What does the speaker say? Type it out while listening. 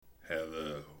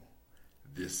Hello.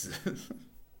 This is...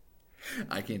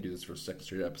 I can't do this for a second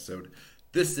straight episode.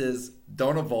 This is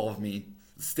Don't Evolve Me,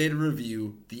 State of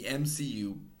Review, the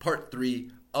MCU, Part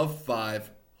 3 of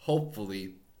 5,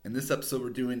 hopefully. In this episode,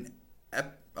 we're doing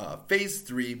Phase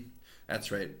 3.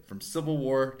 That's right, from Civil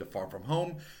War to Far From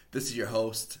Home. This is your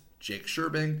host, Jake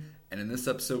Sherbing. And in this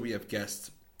episode, we have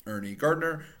guest Ernie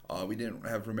Gardner. We didn't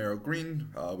have Romero Green.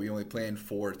 We only planned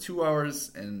for 2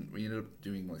 hours, and we ended up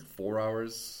doing like 4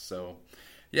 hours. So,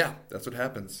 yeah, that's what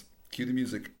happens. Cue the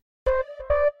music.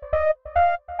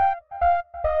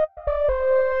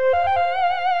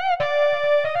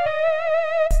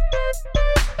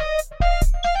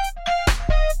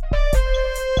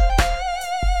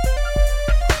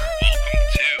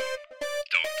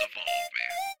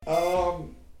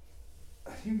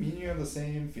 I think me and you have the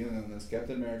same feeling on this.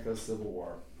 Captain America Civil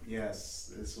War.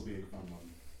 Yes, this will be a fun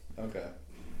one. Okay.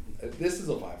 This is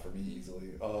a 5 for me easily.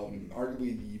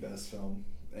 Arguably the best film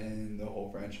in the whole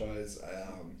franchise.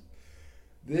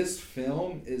 This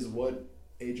film is what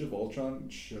Age of Ultron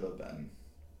should have been.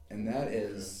 And that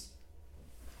is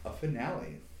a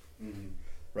finale. Mm-hmm.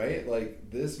 Right?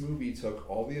 Like, this movie took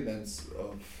all the events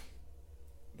of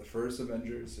the first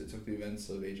Avengers, it took the events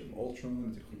of Age of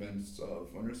Ultron, it took the events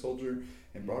of Winter Soldier,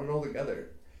 and brought it all together.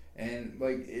 And,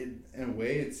 like, in a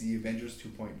way, it's the Avengers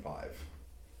 2.5.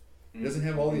 It doesn't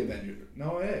have all the Avengers.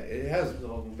 No, it has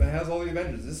all the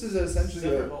Avengers. This is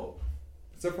essentially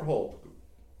except for Hulk,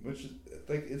 which is,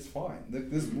 like, it's fine.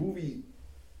 Like, this movie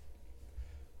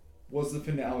was the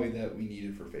finale that we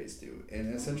needed for Phase 2.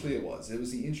 And essentially it was. It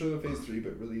was the intro to Phase 3,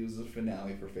 but really it was the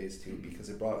finale for Phase 2 because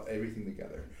it brought everything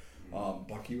together.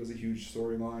 Bucky was a huge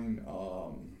storyline.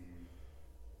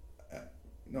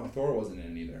 No, Thor wasn't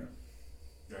in either.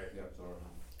 Right, yeah, Thor.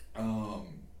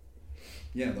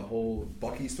 Yeah, the whole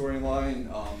Bucky storyline,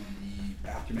 the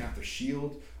aftermath of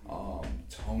S.H.I.E.L.D.,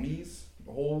 Tony's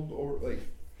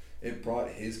it brought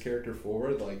his character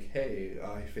forward, like, hey,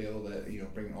 I failed at,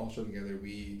 bringing Ultron together,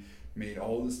 we made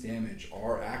all this damage,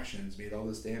 our actions made all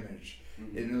this damage.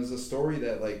 Mm-hmm. And it was a story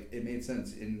that, like, it made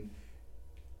sense. In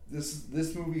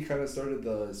this movie kind of started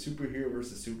the superhero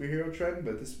versus superhero trend,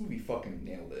 but this movie fucking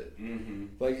nailed it. Mm-hmm.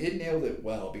 Like, it nailed it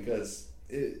well because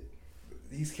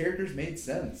these characters made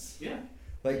sense. Yeah.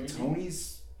 Like,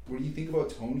 Tony's, when you think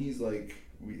about Tony's, like,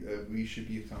 we should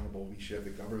be accountable, we should have the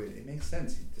government, it makes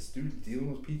sense. This dude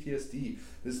dealing with PTSD.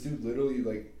 This dude literally,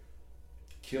 like,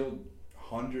 killed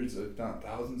hundreds, if not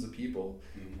thousands of people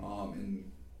in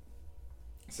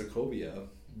Sokovia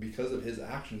because of his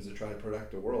actions to try to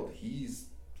protect the world. He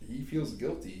feels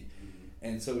guilty,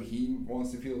 and so he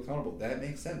wants to feel accountable. That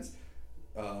makes sense.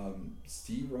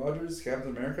 Steve Rogers,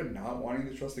 Captain America, not wanting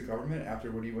to trust the government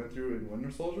after what he went through in Winter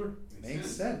Soldier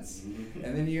makes sense.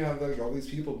 And then you have, like, all these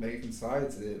people making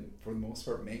sides that, for the most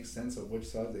part, make sense of which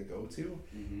side they go to.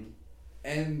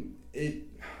 And it,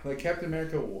 like, Captain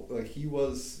America, like, he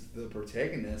was the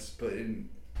protagonist, but in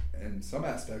some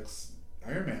aspects,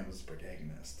 Iron Man was the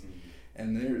protagonist.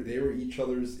 And they were each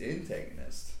other's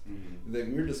antagonist. Like,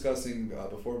 we were discussing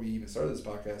before we even started this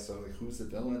podcast, so, like, who's the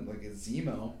villain? Like, it's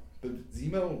Zemo. But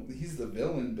Zemo, he's the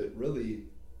villain, but really,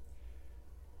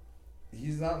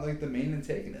 he's not, like, the main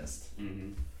antagonist.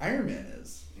 Iron Man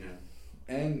is. Yeah.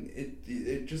 And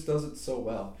it just does it so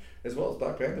well. As well as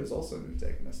Black Panther's also an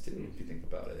antagonist, too, if you think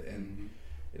about it. And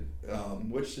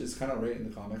which is kind of right in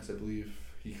the comics, I believe.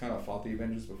 He kind of fought the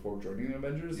Avengers before joining the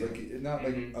Avengers. Yeah. Like, not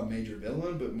like a major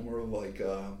villain, but more of like,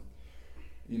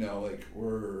 like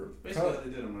we're basically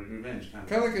they did him like revenge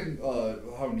kind of like in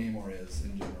how Namor is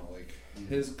in general. Like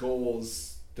his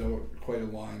goals don't quite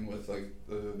align with, like,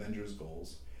 the Avengers'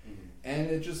 goals, and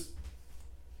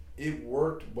it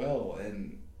worked well,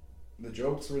 and the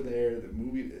jokes were there. The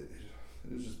movie it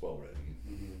was just well written.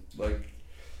 Like,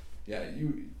 yeah,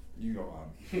 you go on.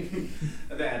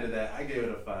 At the end of that, I gave it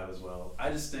a 5 as well.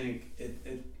 I just think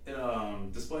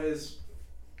it displays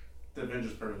the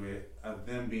Avengers perfectly of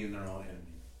them being their own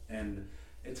enemy, and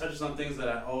it touches on things that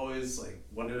I always, like,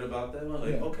 wondered about them.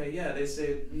 Like, okay, yeah, they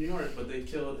saved New York, but they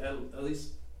killed at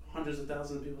least hundreds of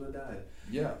thousands of people that died.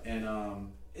 Yeah,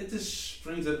 and it just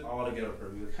brings it all together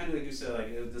perfectly. Kind of like you said,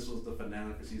 like, this was the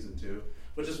finale for season 2,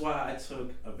 which is why I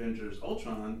took Avengers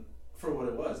Ultron for what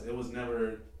it was. It was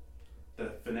never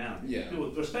the finale. Yeah.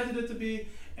 People respected it to be,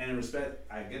 and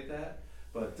I get that,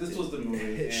 but this was the movie.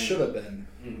 It should have been,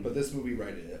 but this movie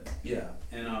righted it. Yeah,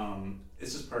 and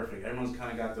it's just perfect. Everyone's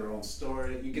kind of got their own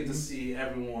story. You get to see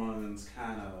everyone's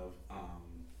kind of,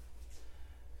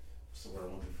 what's the word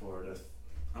I'm looking for?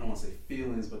 I don't want to say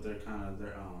feelings, but they're kind of,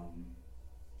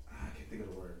 I can't think of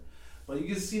the word. But you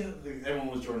can see how like, everyone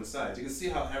was Jordan's side. You can see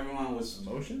how everyone was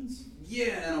Emotions?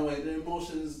 yeah, in a way. Their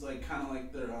emotions like kind of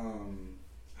like their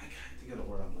I can't think of the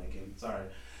word I'm liking. Sorry.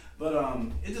 But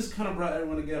it just kind of brought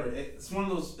everyone together. It's one of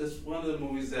those. It's one of the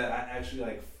movies that I actually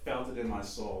like felt it in my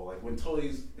soul. Like when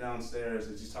Tony's downstairs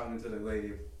and she's talking to the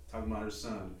lady, talking about her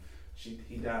son.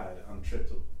 He died on trip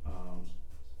to God,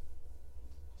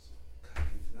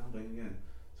 I'm blanking again.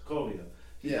 Sokovia.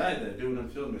 He died there doing a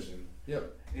field mission. Yep.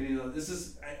 And you know, this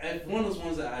is one of those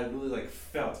ones that I really like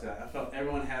felt. I felt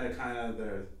everyone had a kind of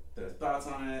their thoughts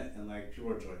on it, and like people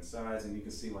were joining sides, and you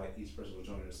can see why each person was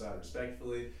joining their side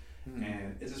respectfully.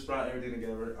 And it just brought everything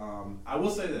together. I will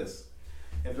say this: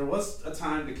 if there was a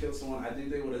time to kill someone, I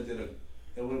think they would have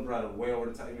it would have brought it way over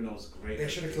the top. Even though it was great. They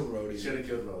should have killed Rhodey. Should have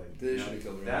killed Rhodey. They should have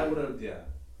killed Rhodey. That would have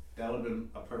that would have been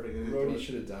a perfect. Rhodey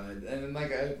should have died, and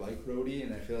like I like Rhodey,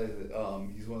 and I feel like that,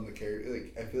 he's one of the characters.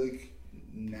 Like I feel like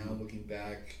now looking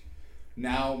back,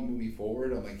 now moving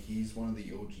forward, I'm like he's one of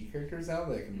the OG characters now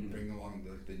that can bring along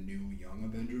the new young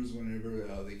Avengers whenever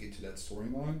they get to that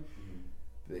storyline.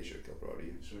 They should have killed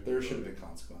Rhodey. There should have been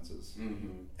consequences.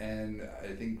 And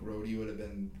I think Rhodey would have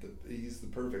been he's the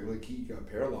perfect, like he got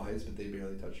paralyzed, but they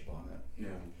barely touched upon it. Yeah.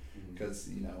 Because,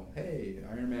 you know, hey,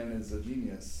 Iron Man is a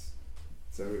genius.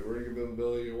 So we're going to give him the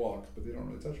ability to walk, but they don't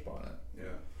really touch upon it.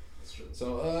 Yeah, that's true.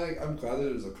 So I'm glad that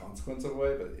there's a consequence of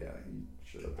it, but yeah, he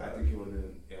should have died. I think he would have,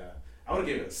 yeah. I would have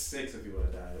given it a 6 if he would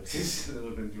have died. It would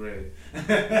have been great.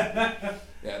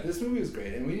 Yeah, this movie is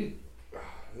great. And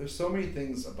there's so many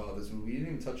things about this movie we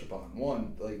didn't even touch upon.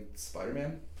 One, like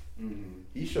Spider-Man,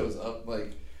 he shows up,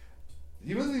 like,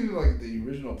 he wasn't even like the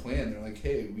original plan. They're like,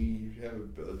 hey, we have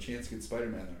a chance to get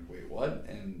Spider-Man. They're like, wait, what?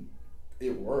 And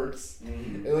it works.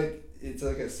 It's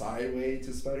like a side way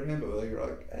to Spider-Man, but like you're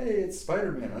like, hey, it's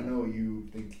Spider-Man. I know you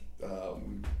think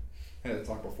we had to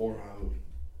talk before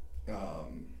how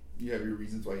you have your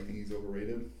reasons why you think he's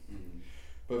overrated.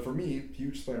 But for me,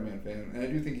 huge Spider-Man fan, and I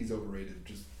do think he's overrated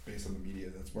just based on the media.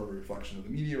 That's more of a reflection of the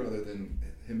media rather than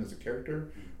him as a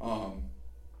character.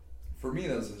 For me,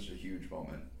 that was such a huge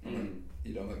moment.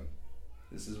 You know, like,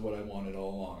 this is what I wanted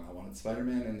all along. I wanted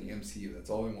Spider-Man and the MCU.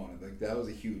 That's all I wanted. Like, that was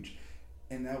a huge...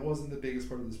 And that wasn't the biggest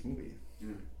part of this movie.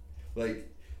 Like,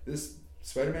 this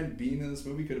Spider-Man being in this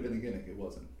movie could have been a gimmick. It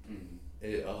wasn't.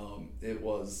 It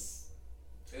was...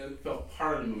 It felt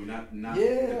part of the movie, not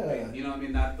yeah. You know what I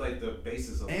mean? Not like the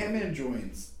basis of it. Ant-Man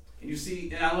joins. And you see,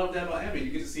 and I love that about Ant-Man.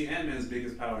 You get to see Ant-Man's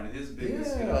biggest power and his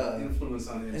biggest influence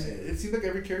on the MCU. And it seemed like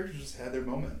every character just had their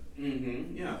moment.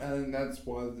 Yeah. And that's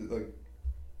why,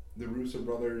 the Russo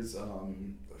brothers,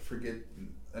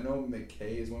 I know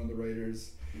McKay is one of the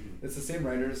writers. It's the same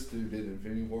writers who did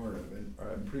Infinity War.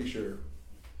 I'm pretty sure,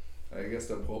 I guess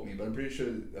don't quote me, but I'm pretty sure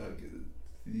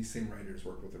these same writers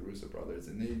work with the Russo brothers,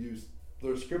 and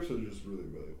their scripts are just really,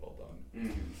 really well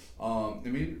done.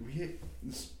 And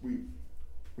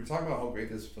we talk about how great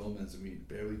this film is, and we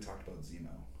barely talked about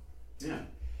Zemo. Yeah.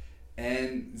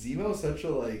 And Zemo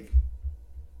is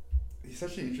he's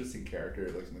such an interesting character,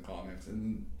 like in the comics,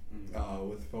 and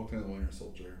with Falcon and the Winter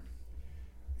Soldier,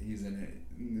 he's in it.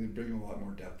 They bring a lot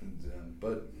more depth into him,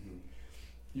 but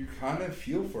you kind of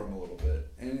feel for him a little bit,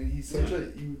 and he's such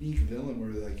a unique villain where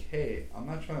they're like, hey, I'm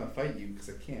not trying to fight you because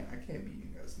I can't beat you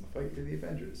guys in the fight. You're the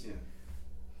Avengers. Yeah.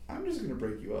 I'm just gonna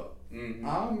break you up.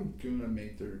 I'm gonna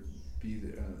make there be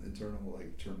the internal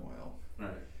like turmoil.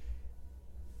 Right.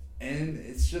 And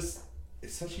it's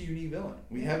such a unique villain.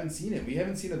 We haven't seen it. We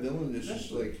haven't seen a villain that's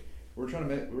just like we're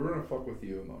gonna fuck with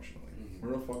you emotionally.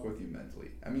 We're gonna fuck with you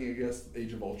mentally. I mean, I guess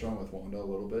Age of Ultron with Wanda a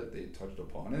little bit, they touched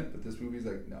upon it, but this movie's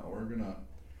like, no, we're gonna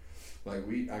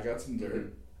I got some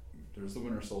dirt. There's the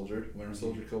Winter Soldier. Winter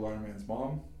Soldier killed Iron Man's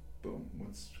mom. Boom.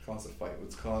 What's caused a fight?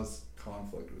 What's caused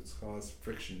conflict? What's caused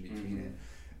friction between it?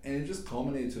 And it just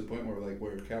culminated to the point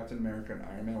where Captain America and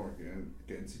Iron Man were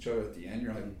against each other at the end.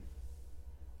 You're like,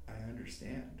 I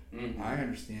understand. I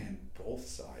understand both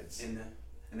sides. And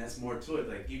that's more to it.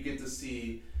 Like, you get to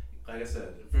see, like I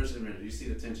said, first Avenger, you see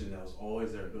the tension that was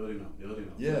always there, building up,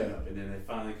 building up, and then it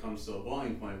finally comes to a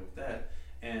boiling point with that.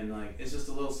 And like, it's just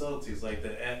a little subtleties, like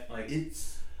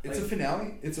it's a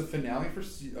finale. It's a finale for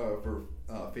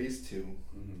phase 2.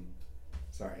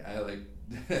 Sorry, I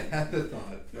had the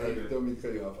thought. Don't mean to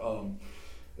cut you off.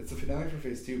 It's a finale for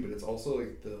phase 2, but it's also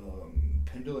like the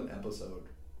pendulum episode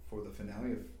for the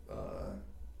finale of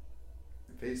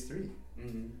phase 3.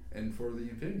 And for the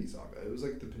Infinity Saga, it was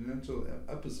like the potential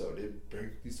episode. It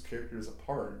breaks these characters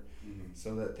apart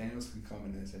so that Thanos can come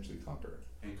and essentially conquer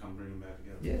and come bring them back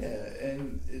together. Yeah,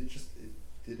 and it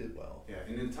did it well. Yeah,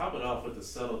 and then top it off with the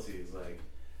subtleties, like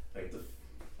the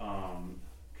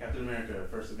Captain America,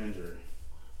 First Avenger,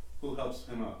 who helps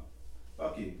him up?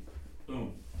 Bucky,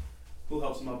 boom. who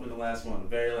helps him up in the last one, the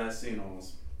very last scene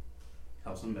almost,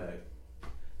 helps him back.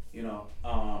 You know,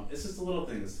 it's just the little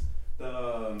things.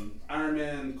 The Iron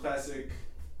Man classic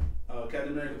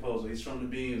Captain America pose where he's from the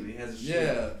beams and he has his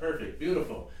shield. Perfect,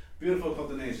 beautiful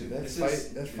coordination. That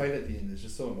fight at the end is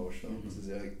just so emotional because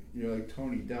you're like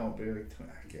Tony, don't, but you're like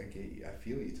I get you, I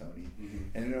feel you, Tony,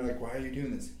 and they're like, why are you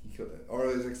doing this? He killed it,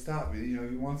 or it's like stop, you know,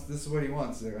 he wants this is what he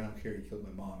wants. They're like, I don't care, he killed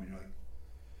my mom, and you're like,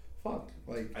 fuck,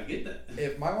 like I get that.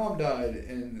 If my mom died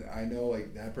and I know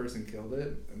like that person killed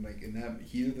it, and like in that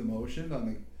heat of emotion, I'm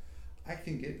like,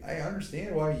 I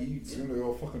understand why he's gonna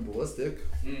go fucking ballistic.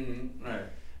 Right.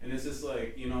 And it's just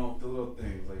like, you know, the little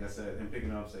things, like I said, him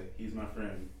picking up, say, he's my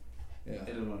friend. Yeah.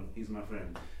 Everyone, he's my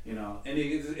friend. You know, and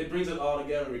it brings it all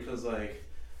together because, like,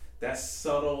 that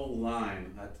subtle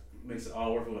line that makes it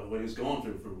all work with what he was going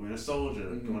through for Winter Soldier,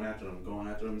 going after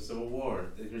him in Civil War.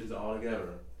 It brings it all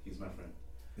together. He's my friend.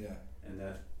 Yeah. And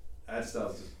that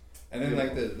stuff just. And then,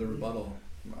 like, the rebuttal,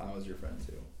 I was your friend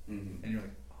too. And you're like,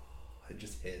 it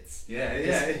just hits. Yeah,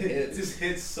 it just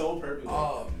hits so perfectly.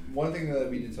 One thing that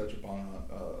we did touch upon,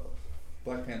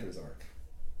 Black Panther's arc,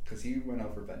 because he went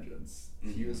out for vengeance.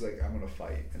 He was like, I'm gonna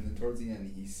fight, and then towards the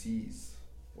end, he sees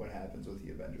what happens with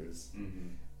the Avengers,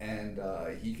 and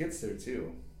he gets there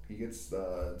too. He gets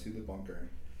to the bunker,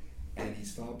 and he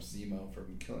stops Zemo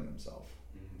from killing himself,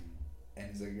 and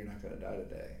he's like, you're not gonna die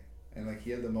today. And like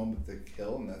he had the moment to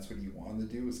kill, and that's what he wanted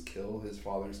to do, was kill his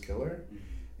father's killer.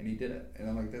 And he did it. And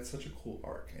I'm like, that's such a cool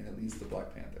arc. And it leads to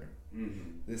Black Panther.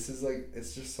 This is like,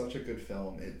 it's just such a good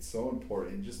film. It's so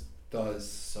important. It just does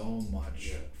so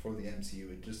much for the MCU.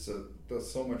 It just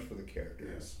does so much for the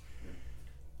characters.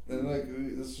 And like,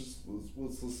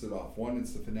 let's list it off. One,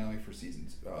 it's the finale for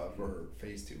for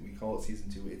Phase 2. We call it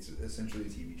Season 2. It's essentially a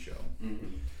TV show.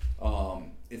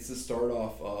 It's the start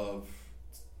off of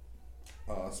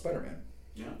Spider-Man.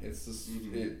 Yeah. It's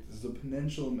the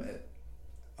potential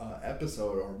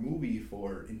episode or movie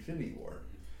for Infinity War.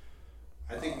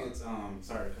 I think it's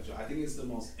sorry to cut you. I think it's the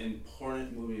most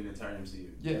important movie in the entire MCU.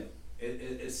 Yeah.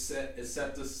 It set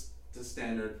the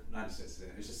standard, not just set the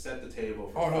standard, it's just set the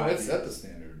table for it set the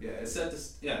standard. Yeah, it set it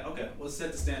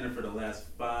set the standard for the last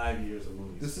 5 years of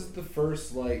movies. This is the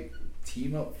first like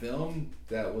team up film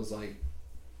that was like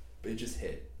it just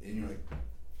hit and you're like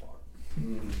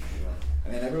and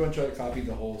then everyone tried to copy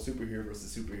the whole superhero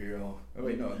versus superhero. Oh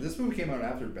wait, no, this movie came out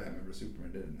after Batman vs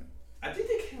Superman, didn't it? I think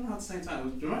they came out at the same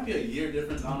time. There might be a year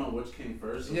difference. I don't know which came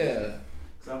first. Yeah.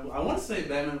 I want to say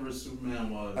Batman vs Superman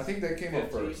was. I think that came out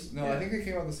first. No, I think they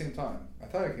came out at the same time. I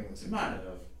thought it came out at the same time. Might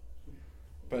have.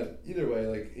 But either way,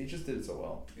 like it just did it so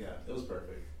well. Yeah, it was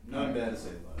perfect. Nothing bad to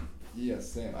say about it. Yes,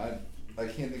 Sam. I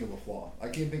can't think of a flaw. I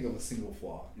can't think of a single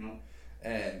flaw. No.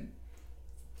 And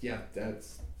yeah,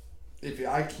 that's. If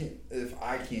I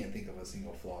can't think of a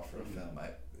single flaw for a film,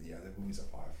 the movie's a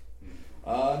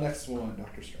 5. Next one,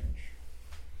 Doctor Strange.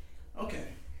 Okay.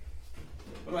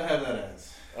 What do I have that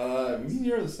as? Me and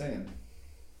you're the same.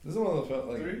 This is one of those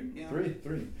like 3? Yeah.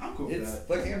 3. I'm cool with that.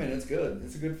 Like it's good.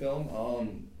 It's a good film.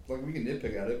 Like we can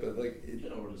nitpick at it, but like it's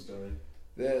an origin story.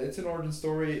 Yeah, it's an origin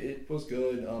story. It was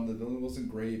good. The villain wasn't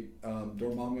great.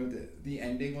 Dormammu, the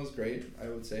ending was great. I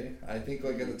would say. I think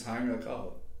like at the time you're like,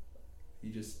 oh.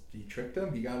 He tricked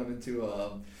him. He got him into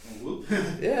whoop.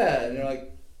 Yeah, and you're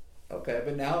like, okay,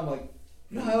 but now I'm like,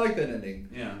 no, I like that ending.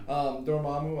 Yeah.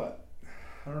 Dormammu,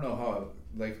 I don't know how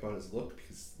I like about his look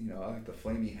because I like the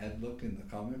flamey head look in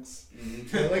the comics.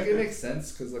 But, like it makes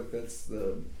sense because like that's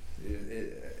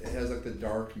it has like the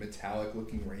dark metallic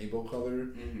looking rainbow color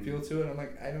feel to it. I'm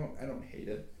like I don't hate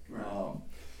it. Right.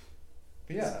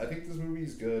 But yeah, I think this movie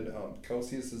is good.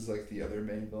 Celsius is like the other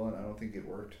main villain. I don't think it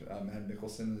worked. Matt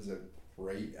Nicholson is a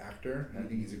great actor. And I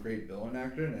think he's a great villain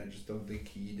actor, and I just don't think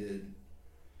he did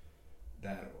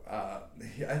that.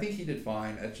 I think he did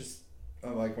fine. I just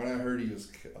like when I heard he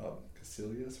was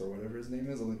Caecilius or whatever his name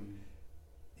is, I'm like,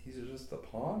 he's just a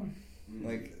pawn.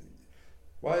 Like,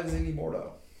 why isn't he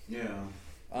Mordo? Yeah.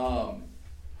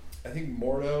 I think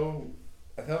Mordo.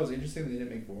 I thought it was interesting they didn't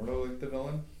make Mordo like the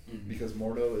villain because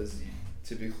Mordo is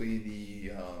typically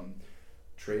the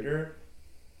traitor.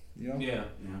 Yeah.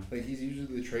 Like he's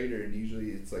usually the traitor, and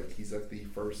usually it's like he's like the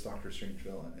first Doctor Strange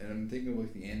villain. And I'm thinking of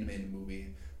like the animated movie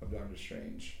of Doctor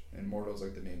Strange, and Mordo's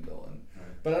like the main villain. Right.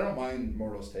 But I don't mind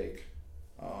Mordo's take.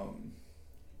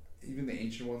 Even the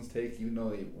ancient ones take, even though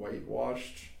they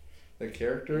whitewashed the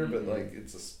character, but like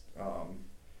it's a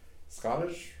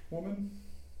Scottish woman,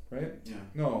 right? Yeah.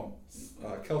 No,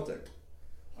 Celtic.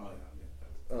 Oh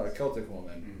yeah. Celtic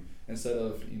woman instead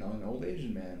of an old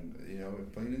Asian man,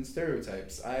 playing in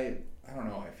stereotypes. I don't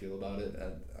know how I feel about it.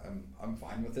 I'm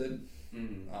fine with it.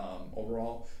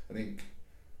 Overall, I think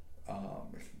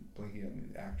blanking on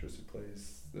the actress who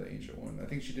plays the ancient one. I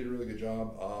think she did a really good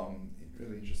job.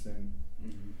 Really interesting.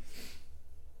 Mm-hmm.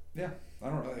 Yeah, I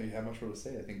don't really have much more to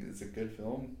say. I think it's a good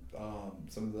film.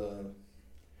 Some of the,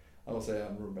 I will say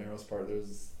on Romero's part,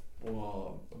 there's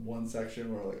one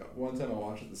section where like one time I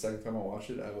watched it, the second time I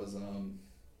watched it, I was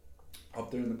up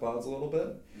there in the clouds a little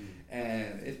bit,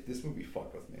 and this movie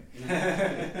fucked with me.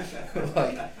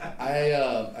 Like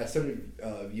I started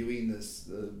viewing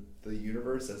the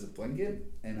universe as a blanket,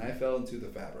 and I fell into the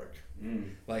fabric.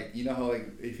 Like, you know how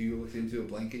like if you looked into a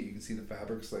blanket, you can see the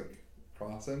fabrics like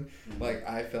crossing. Like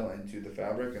I fell into the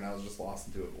fabric, and I was just lost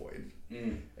into a void.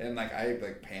 And like I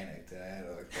like panicked, and I had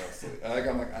to like fall asleep. Like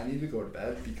I'm like, I need to go to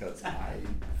bed because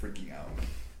I'm freaking out.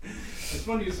 It's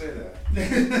funny you say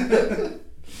that.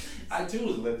 I too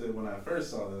was lifted when I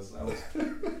first saw this. I was,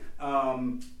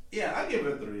 yeah, I give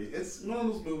it a 3. It's one of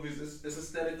those movies. It's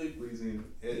aesthetically pleasing.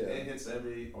 It hits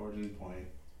every origin point.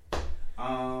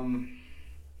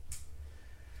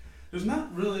 There's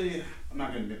not really. I'm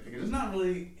not gonna nitpick it. There's not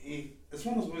really. It's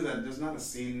one of those movies that there's not a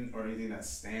scene or anything that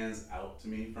stands out to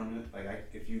me from it. Like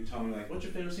if you tell me like, what's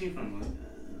your favorite scene from it? Like,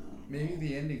 maybe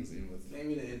the ending scene was.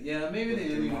 Maybe the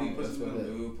ending when he puts him in a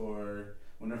loop, or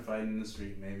when they're fighting in the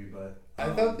street, maybe. But I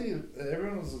thought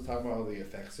everyone was talking about how the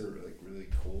effects are like really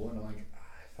cool, and I'm like,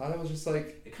 I thought it was just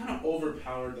like it kind of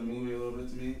overpowered the movie a little bit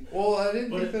to me. Well, I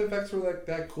didn't think the effects were like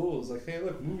that cool. It was like, hey,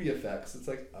 look, movie effects. It's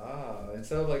like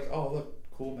instead of like, oh look,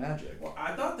 cool magic. Well,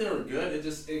 I thought they were good.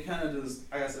 It kind of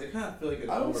feel like it.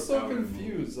 I was so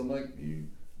confused. I'm like,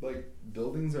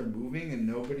 buildings are moving and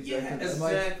nobody's. Yeah,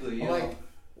 exactly. I'm like,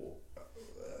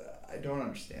 I don't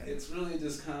understand. It's really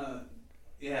just kind of,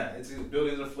 it's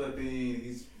buildings are flipping.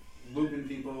 He's looping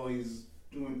people. He's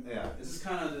doing, It's just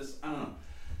kind of just, I don't know,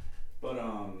 but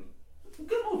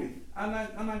good movie. I'm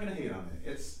not gonna hate on it.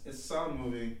 It's a solid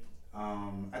movie.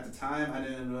 At the time, I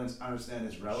didn't really understand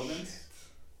its relevance. Shit.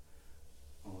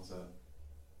 Oh, what's up?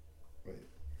 Wait.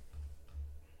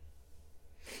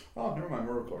 Oh, never mind.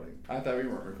 We're recording. I thought we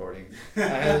weren't recording. I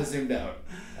had it zoomed out.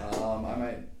 I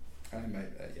might. Yeah,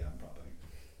 I'm probably.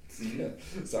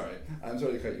 Sorry. I'm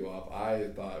sorry to cut you off. I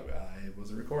thought I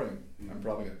wasn't recording. I'm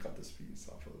probably gonna cut this piece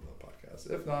off of the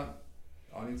podcast. If not,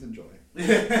 audience enjoy.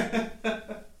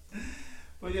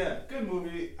 But yeah, good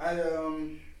movie.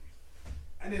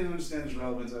 I didn't understand its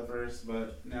relevance at first,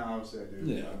 but now obviously I do.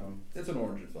 Yeah, it's an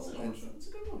origin film. It's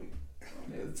a good movie.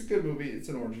 Yeah, it's a good movie. It's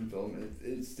an origin film. It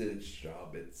did its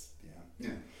job. Yeah.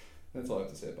 That's all I have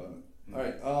to say about it. All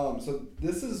right. So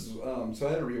this is so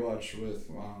I had a rewatch with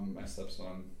my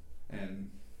stepson and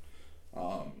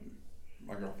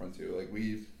my girlfriend too. Like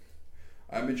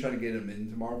I've been trying to get him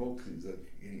into Marvel because he's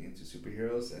like getting into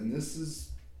superheroes, and this is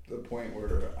the point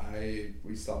where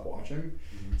we stopped watching.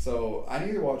 So I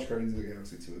need to watch Guardians of the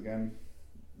Galaxy 2 again,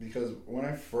 because when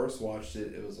I first watched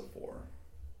it, it was a 4.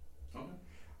 Okay.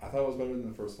 I thought it was better than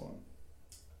the first one.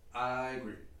 I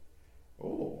agree.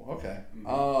 Oh, okay.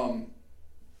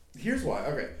 Here's why.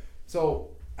 Okay, so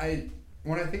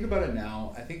when I think about it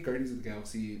now, I think Guardians of the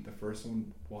Galaxy, the first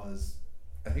one was,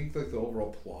 I think like the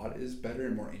overall plot is better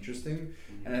and more interesting,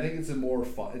 and I think it's more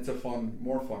fun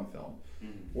film.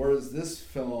 Whereas this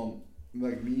film,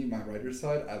 like me, my writer's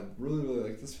side, I really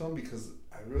like this film because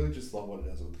I really just love what it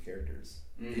does with the characters.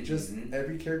 It just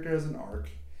every character has an arc,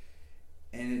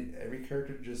 and every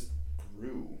character just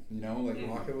grew. You know, like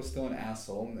Rocket was still an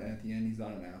asshole, and at the end he's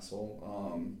not an asshole.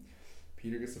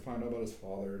 Peter gets to find out about his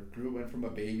father. Groot went from a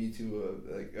baby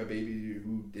to a baby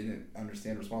who didn't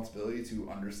understand responsibility to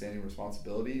understanding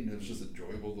responsibility, and it was just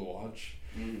enjoyable to watch.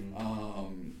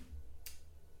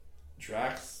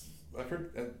 Drax, I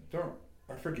forget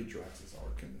Drax's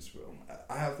arc in this film.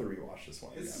 I have to rewatch this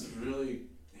one. It's really.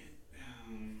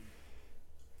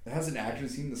 It has an action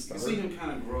scene to start. You see him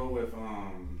kind of grow with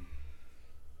I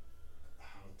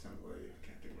can't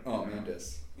think of it.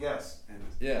 Mantis. Yes,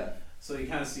 Mantis. Yeah. So you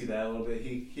kind of see that a little bit.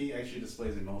 He actually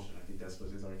displays emotion. I think that's what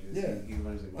his arc is. Yeah. He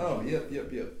learns emotion. Oh,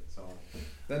 yep. So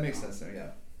that makes sense now. Yeah.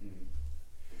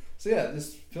 So yeah,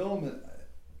 this film.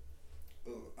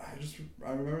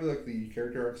 I remember like the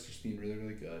character arcs just being really,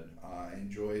 really good. I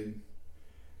enjoyed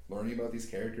learning about these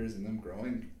characters and them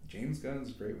growing. James Gunn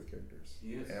is great with characters.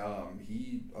 Yes.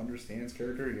 He understands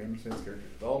character. He understands character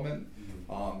development.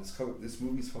 This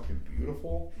movie's fucking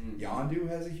beautiful. Yondu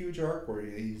has a huge arc where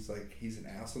he's an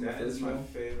asshole in the first film. That is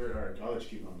my favorite arc. I'll let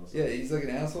you keep on this. Yeah, he's like an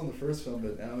asshole in the first film,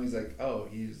 but now he's like, oh,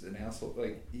 he's an asshole.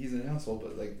 Like he's an asshole,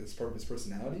 but like it's part of his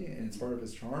personality and it's part of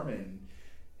his charm. And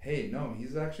hey, no,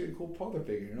 he's actually a cool father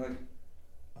figure. And you're like,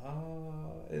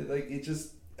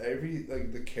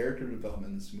 the character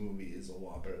development in this movie is a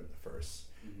lot better than the first.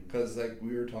 Because like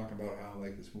we were talking about how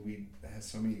like this movie has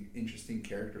so many interesting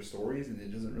character stories and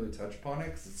it doesn't really touch upon it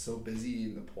because it's so busy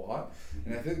in the plot,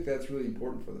 and I think that's really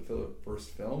important for the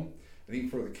first film. I think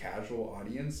for the casual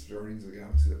audience, Guardians of the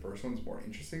Galaxy, the first one's more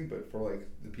interesting, but for like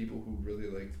the people who really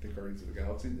like the Guardians of the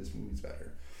Galaxy, this movie's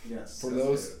better. Yes. For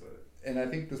those, and I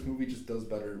think this movie just does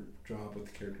better job with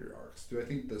the character arcs. Do I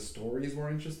think the story is more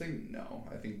interesting? No.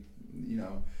 I think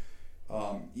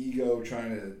Ego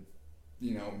trying to,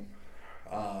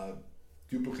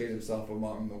 duplicate himself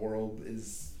among the world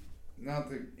is not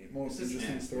the most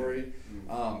interesting story.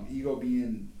 Ego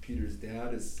being Peter's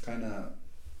dad is kind of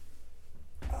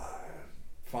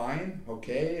fine,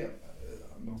 okay.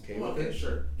 I'm okay with it.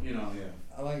 Sure.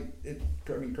 I like it.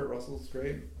 I mean, Kurt Russell's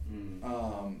great.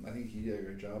 I think he did a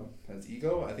great job as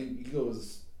Ego. I think Ego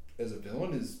as a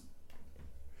villain is,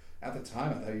 at the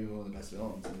time, I thought he was one of the best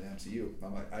villains in the MCU.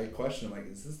 I question,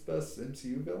 is this the best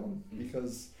MCU villain?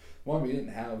 Because one, we didn't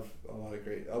have a lot of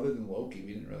great, other than Loki,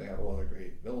 we didn't really have a lot of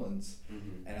great villains.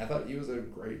 And I thought he was a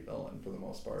great villain for the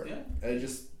most part. Yeah. I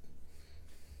just,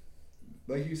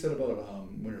 like you said about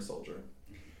Winter Soldier,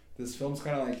 this film's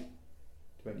kind of like,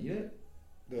 do I need it?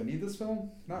 Do I need this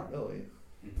film? Not really.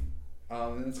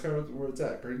 And it's kind of where it's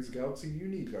at. Guardians of the Galaxy, you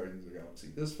need Guardians of the Galaxy.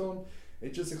 This film,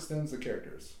 it just extends the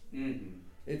characters.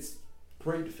 It's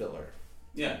great filler.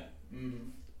 Yeah.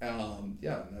 And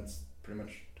that's pretty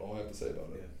much all I have to say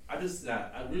about it. I just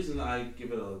the reason I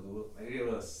give it a what did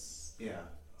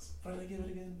I give it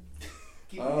again?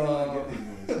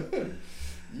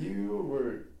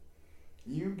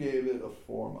 You gave it a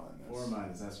 4-.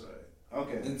 4-, that's right.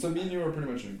 Okay. And so me and you were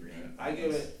pretty much in agreement. I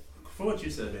give it, for what you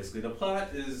said, basically. The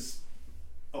plot is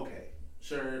okay.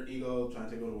 Sure, Ego trying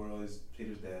to take over the world is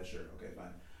Peter's dad. Sure, okay,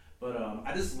 fine. But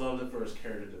I just loved it for his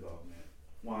character development.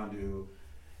 Wandu,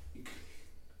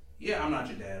 I'm not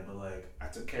your dad, but I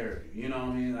took care of you. You know what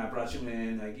I mean? I brought you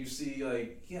in. You see,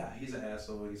 he's an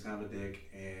asshole. He's kind of a dick,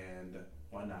 and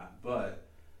whatnot. But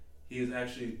he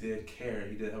actually did care.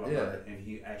 He did have a heart, and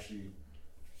he actually.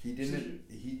 He didn't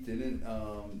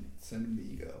send him to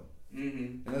Ego.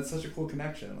 And that's such a cool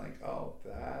connection.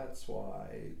 That's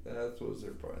why. That was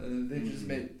their part. And they just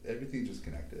made everything just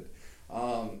connected.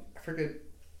 I forget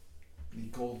the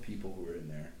gold people who were in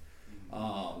there.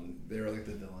 They were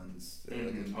the villains. They're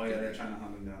trying to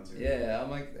hunt them down too. Yeah,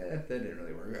 I'm that didn't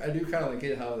really work. I do kind of like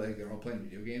it how they're all playing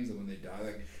video games and when they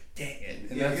die, dang it,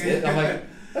 and that's it. I'm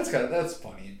that's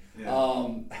funny. Yeah.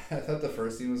 I thought the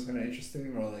first scene was kind of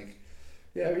interesting. We're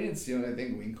we didn't steal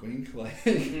anything. Wink, wink.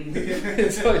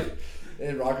 It's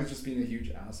and Rocket's just being a huge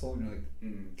asshole, and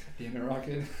you're God damn it,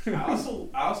 Rocket.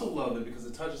 I also love it because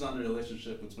it touches on the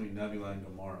relationship between Nebula and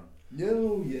Gamora.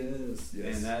 Yes.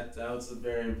 And that was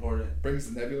very important. Brings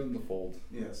the Nebula in the fold.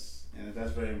 Yes, and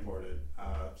that's very important.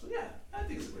 So yeah, I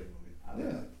think it's a great movie.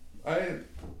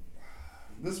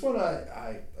 This one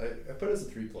I put it as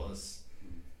a 3+.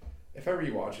 If I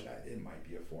rewatch it, it might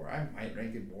be a 4. I might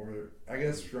rank it more. I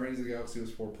guess Guardians of the Galaxy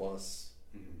was 4+.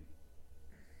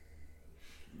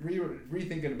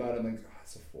 Rethinking about it,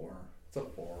 it's a 4. It's a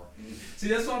 4. See,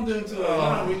 that's what I'm doing too.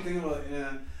 I'm rethinking about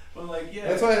it. But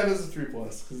that's why I have it as a 3+.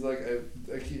 Because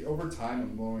I keep, over time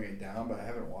I'm lowering it down, but I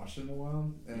haven't watched it in a while,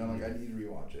 and I'm I need to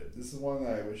rewatch it. This is one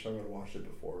that I wish I would have watched it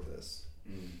before this.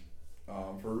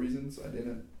 For reasons I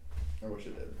didn't. I wish I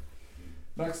did.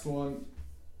 Next one.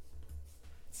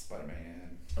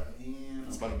 Spider-Man.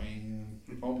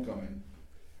 Homecoming.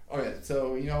 Okay,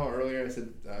 so earlier I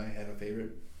said I had a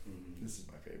favorite. This is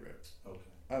my favorite.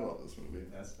 Okay. I love this movie.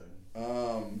 That's fair.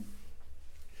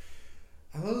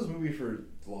 I love this movie for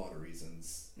a lot of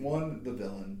reasons. One, the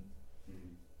villain.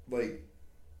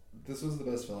 This was the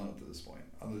best villain up to this point,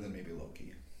 other than maybe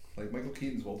Loki. Michael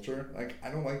Keaton's Vulture.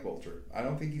 I don't like Vulture. I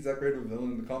don't think he's that great of a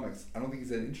villain in the comics. I don't think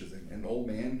he's that interesting. An old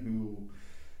man who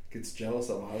gets jealous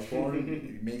of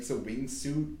Osborn, makes a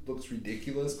wingsuit, looks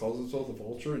ridiculous, calls himself the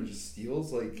Vulture, and just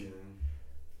steals. I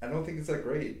don't think it's that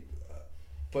great.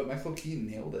 But Michael Keaton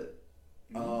nailed it.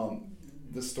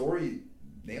 The story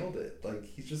nailed it.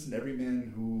 He's just an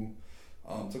everyman who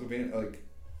took advantage,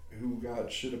 who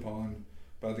got shit upon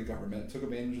by the government, took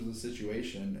advantage of the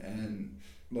situation, and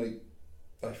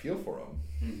I feel for him.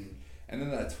 And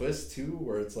then that twist too,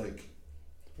 where it's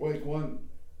one,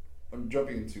 I'm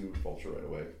jumping into Vulture right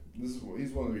away. He's one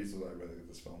of the reasons I really like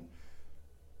this film.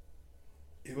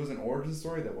 It was an origin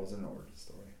story that wasn't an origin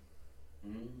story.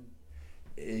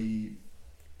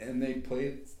 And they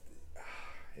played.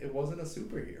 It wasn't a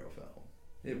superhero film.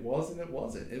 It wasn't.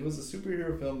 It was a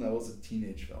superhero film that was a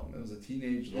teenage film. It was a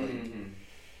teenage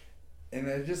and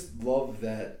I just love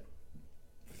that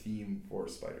theme for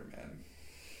Spider-Man.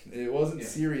 It wasn't Yeah.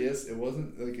 serious. It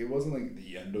wasn't like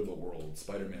the end of the world.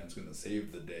 Spider-Man's gonna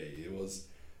save the day. It was,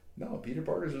 no. Peter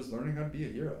Parker's just learning how to be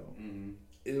a hero. Mm-hmm.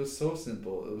 It was so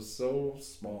simple. It was so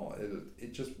small.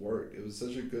 It just worked. It was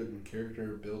such a good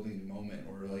character building moment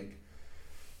where like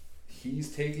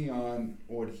he's taking on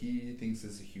what he thinks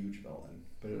is a huge villain,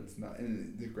 but it's not.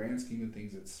 In the grand scheme of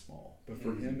things, it's small. But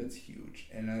for him, it's huge.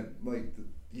 And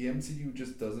the MCU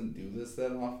just doesn't do this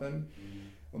that often.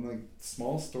 I'm like,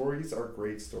 small stories are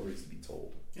great stories to be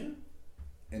told. Yeah.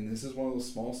 And this is one of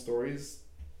those small stories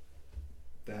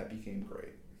that became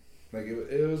great. Like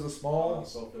it was a small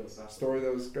so philosophical story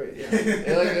that was great. Yeah.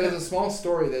 it was a small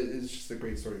story that is just a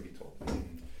great story to be told.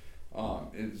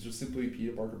 It's just simply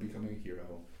Peter Parker becoming a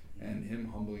hero and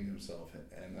him humbling himself.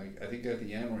 And like I think at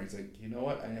the end where he's like, you know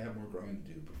what, I have more growing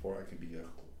to do before I can be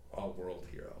a world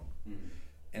hero. Mm-hmm.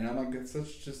 And I'm like, it's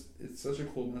such a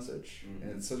cool message,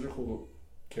 and it's such a cool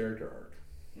character arc.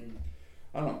 Mm-hmm.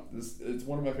 I don't know. It's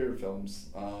one of my favorite films.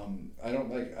 I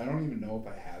don't even know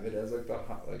if I have it as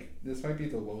like this might be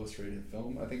the lowest rated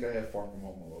film. I think I have Far From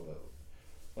Home a little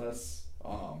bit less.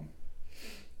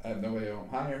 I have No Way Home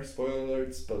higher. Spoiler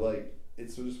alerts, but like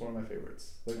it's just one of my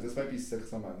favorites. Like this might be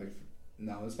 6 on my like.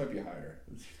 No, this might be higher.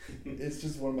 It's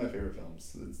just one of my favorite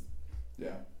films.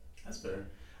 Yeah. That's fair.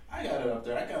 I got it up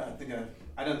there. I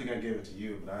don't think I gave it to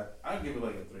you, but I'd give it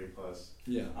like a 3+.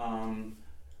 Yeah.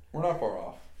 We're not far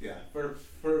off. Yeah, for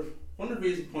one of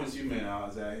the points you made out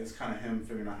is that it's kind of him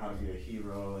figuring out how to be a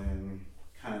hero and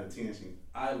kind of the teenage thing.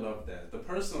 I love that. The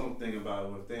personal thing about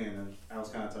it with Dane, and I was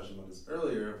kind of touching on this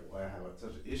earlier, why I have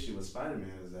such an issue with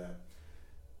Spider-Man is that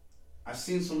I've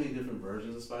seen so many different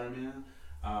versions of Spider-Man.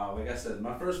 Like I said,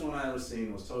 my first one I ever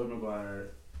seen was Tobey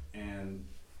Maguire, and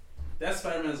that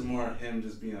Spider-Man is more him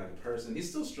just being like a person. He's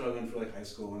still struggling for like high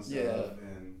school and stuff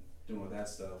and doing all that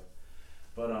stuff.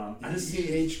 But he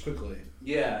aged quickly.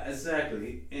 Yeah,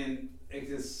 exactly, and it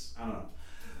just I don't know.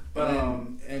 But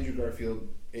Andrew Garfield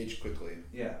aged quickly.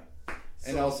 Yeah,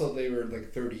 and also they were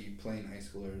like 30 playing high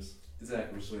schoolers.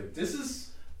 Exactly, which way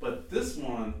but this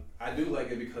one I do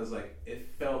like it because like it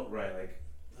felt right, like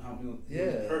he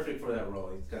was perfect for that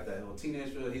role. He's got that little teenage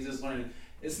feel. He's just learning.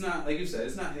 It's not like you said.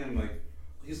 It's not him like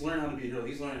he's learning how to be a hero.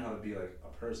 He's learning how to be like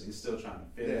a person. He's still trying to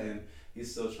fit in. He's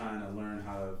still trying to learn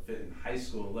how to fit in high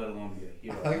school, let alone be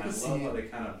a hero. I love how they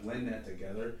kind of blend that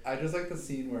together. I just like the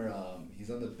scene where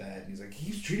he's on the bed and he's like,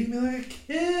 he's treating me like a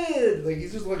kid. Like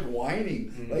he's just like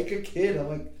whining like a kid. I'm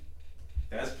like,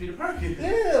 that's Peter Parker.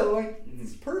 Yeah, like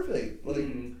it's perfect. Like,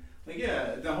 like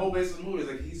yeah, the whole base of the movie is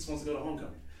like he's supposed to go to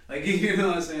homecoming. Like you know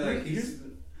what I'm saying? Like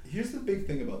here's the big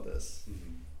thing about this.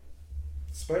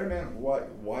 Spider-Man.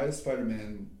 Why is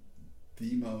Spider-Man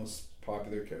the most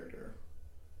popular character?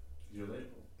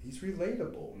 He's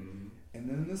relatable. And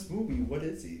then in this movie, what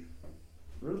is he?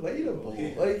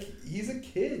 Relatable. Yeah. Like he's a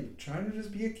kid trying to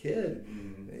just be a kid.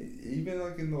 Even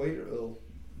like in the later,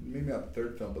 maybe not the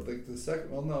third film, but like the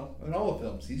second. Well, no, in all the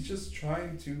films, he's just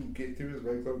trying to get through his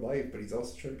regular life, but he's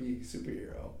also trying to be a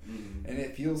superhero. And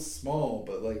it feels small,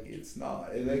 but like it's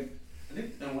not. And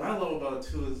what I love about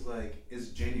it too is like it's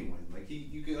genuine. Like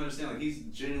you can understand like he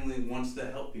genuinely wants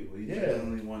to help people. He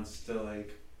genuinely wants to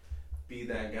like be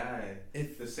that guy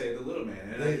to save the little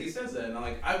man, and like, he says that, and I'm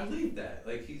like, I believe that.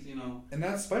 Like he's and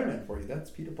that's Spider-Man for you. That's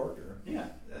Peter Parker. Yeah.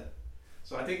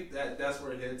 So I think that's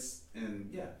where it hits, and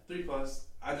 3+.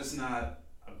 I'm just not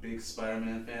a big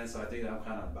Spider-Man fan, so I think I'm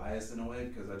kind of biased in a way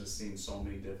because I've just seen so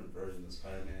many different versions of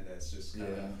Spider-Man. That's just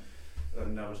kind of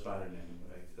another Spider-Man.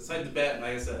 It's like the Batman.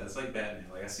 Like I said, it's like Batman.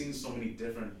 Like I've seen so many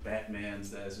different Batmans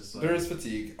that it's just like there is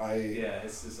fatigue.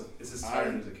 It's just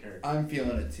Spider-Man as a character. I'm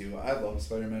feeling it too. I love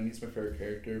Spider-Man. He's my favorite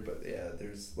character. But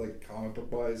there's like comic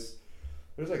book wise,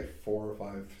 there's like 4 or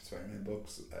 5 Spider-Man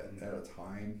books at a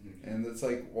time, and it's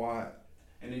like why.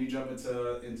 And then you jump into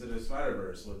the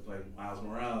Spider-Verse with like Miles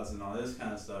Morales and all this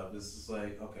kind of stuff. This is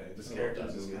like this character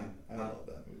is just kind of. I love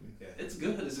that movie. Yeah, it's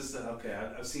good. It's just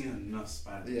that I've seen enough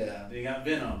Spider-Man. Yeah. Then you got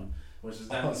Venom. Which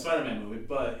is not the Spider-Man movie,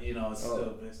 but it's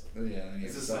still based on. Yeah, and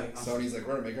it's just like Sony's like,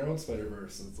 we're gonna make our own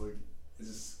Spider-Verse. It's like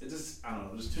it's just I don't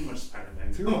know, there's too much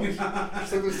Spider-Man. Too much. It's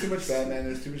like there's too much Batman.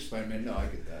 There's too much Spider-Man. No, I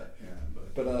get that. Yeah,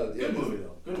 but good movie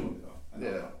though. Good movie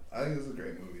though. I think it's a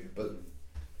great movie, but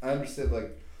I understand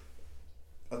like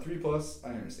a 3+. I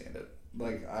understand it.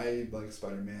 Like I like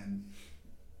Spider-Man,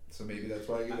 so maybe that's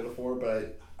why I give it a 4.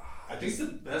 But I think the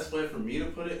best way for me to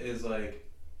put it is like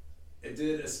it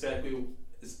did exactly what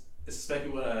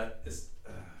it's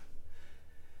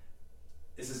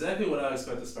exactly what I would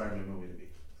expect the Spider-Man movie to be.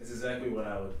 It's exactly what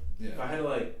I would. If I had to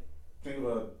like think of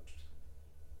a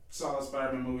solid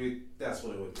Spider-Man movie, that's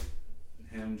what it would be.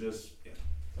 Him just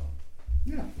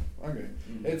I agree.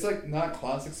 It's like not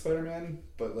classic Spider-Man,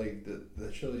 but like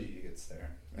the trilogy gets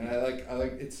there, and I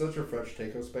like it's such a fresh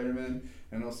take on Spider-Man.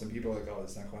 I know some people are like, oh,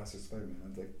 it's not classic Spider-Man.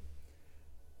 I'm like,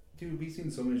 dude, we've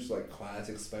seen so much like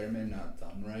classic Spider-Man not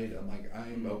done right. I'm like,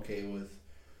 I'm okay with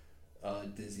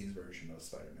Disney's version of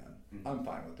Spider-Man. I'm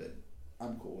fine with it.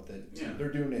 I'm cool with it. Yeah.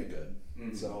 They're doing it good.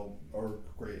 So, or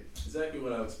great. Exactly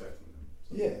what I would expect from them.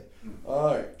 So. Yeah.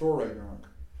 All right, Thor Ragnarok.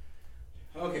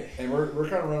 Okay. And we're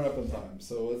kind of running up on time,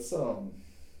 so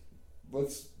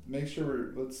let's make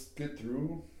sure let's get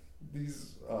through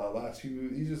these last few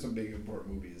movies. These are some big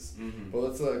important movies, but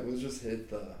let's just hit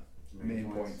the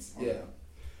main points. Okay. Yeah.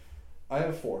 I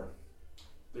have 4.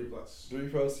 3 plus. 3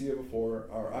 plus. You have a 4,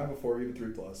 or I have a 4. You have a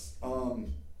 3 plus.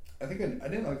 I think I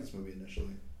didn't like this movie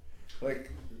initially, like,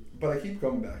 but I keep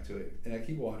coming back to it and I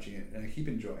keep watching it and I keep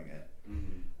enjoying it.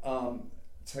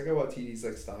 Taika Waititi's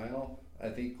like style, I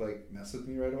think like messed with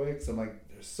me right away because I'm like,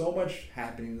 there's so much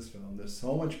happening in this film. There's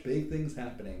so much big things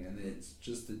happening and it's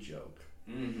just a joke,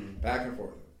 back and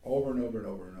forth, over and over and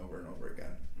over and over and over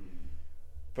again.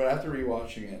 But after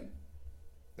rewatching it,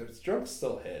 the jokes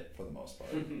still hit for the most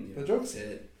part. The jokes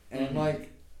hit, and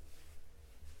like,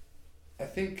 I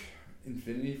think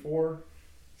Infinity War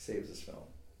saves this film.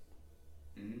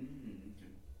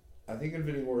 I think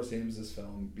Infinity War saves this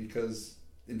film because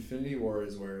Infinity War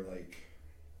is where like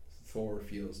Thor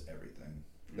feels everything.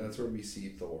 That's where we see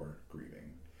Thor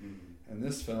grieving. And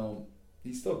this film,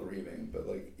 he's still grieving, but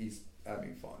like he's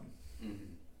having fun.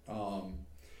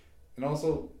 And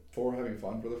also Thor having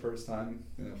fun for the first time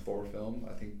in a Thor film,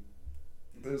 I think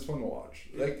it's fun to watch.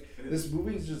 Like, this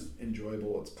movie is just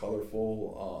enjoyable. It's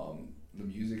colorful. The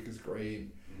music is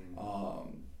great.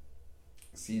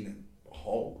 Seeing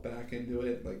Hulk back into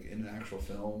it, like in an actual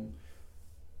film,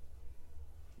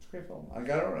 it's a great film.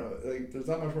 Like, I don't know, like there's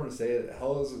not much more to say.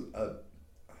 Hela's I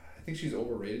think she's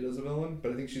overrated as a villain,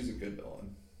 but I think she's a good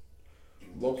villain.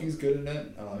 Loki's good in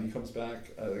it. He comes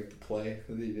back. I like the play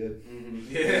that he did.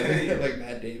 Yeah. Like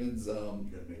Matt Damon's. You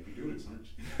gotta make me do this, aren't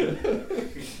you?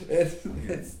 it's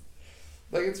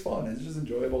like, it's fun. It's just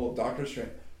enjoyable. Doctor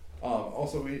Strange.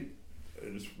 Also, I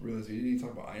just realized we didn't even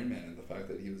talk about Iron Man and the fact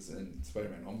that he was in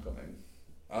Spider-Man: Homecoming.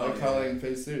 I like how like in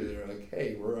Phase 3 they're like,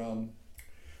 hey,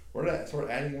 we're not sort of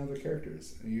adding other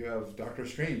characters, and you have Doctor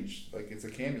Strange. Like, it's a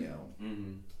cameo.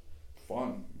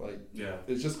 Fun, like,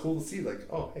 it's just cool to see, like,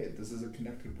 oh, hey, this is a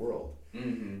connected world.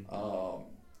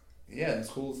 Yeah, it's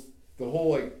cool. The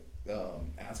whole like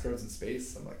Asgard's in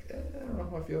space, I'm like, I don't know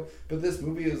how I feel, but this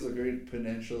movie is a great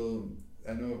potential.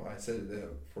 I know I said it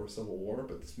for Civil War,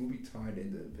 but this movie tied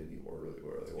into Infinity War really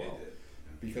well.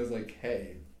 Because like,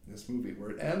 hey, this movie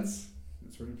where it ends,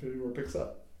 it's where Infinity War picks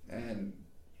up, and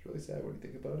it's really sad when you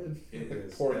think about it. It like,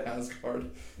 is. Poor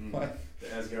Asgard. The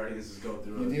Asgardians just go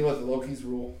through you deal with Loki's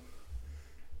rule.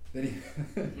 Then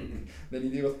you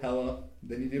deal with Hela.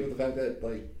 Then you deal with the fact that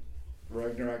like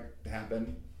Ragnarok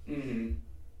happened.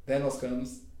 Thanos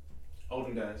comes.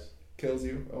 Odin dies. Kills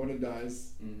you. Odin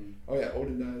dies. Oh yeah,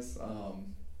 Odin dies.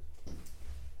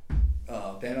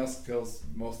 Thanos kills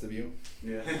most of you.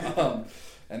 Yeah.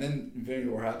 And then Infinity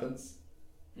War happens.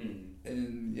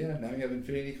 And yeah, now you have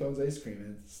Infinity Cones ice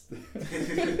cream.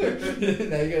 And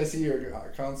now you gotta see your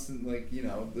constant, like, you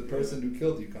know, the person who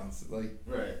killed you constant, like.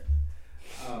 Right.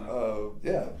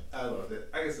 Yeah. I loved it.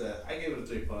 Like I said, I gave it a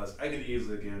 3 plus. I could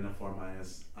easily give it a 4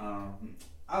 minus.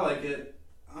 I like it.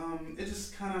 It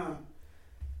just kind of,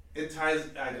 it ties.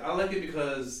 I like it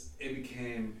because it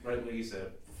became, right what you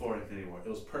said, before Infinity War.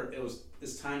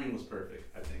 Its timing was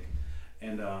perfect, I think.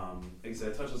 And like I said,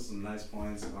 it touched on some nice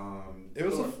points.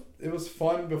 It was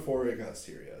fun before it got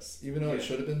serious. Even though it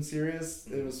should have been serious,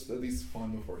 it was at least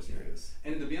fun before serious.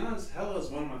 And to be honest, Hela is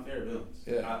one of my favorite villains.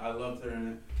 Yeah. I loved her in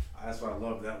it. That's why I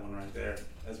love that one right there.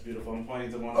 That's beautiful. I'm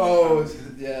pointing to one.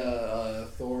 Yeah,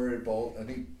 Thor and Bolt. I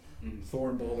think Thor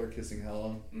and Bolt are kissing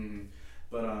Hela.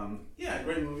 But yeah,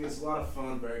 great movie. It's a lot of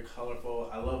fun, very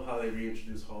colorful. I love how they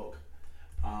reintroduced Hulk.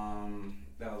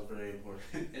 That was very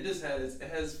important. It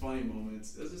has funny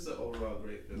moments. It's just an overall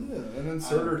great film. Yeah, and then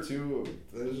Surtur too.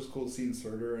 It was just cool seeing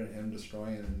Surtur and him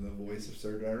destroying it and the voice of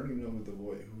Surtur. I don't even know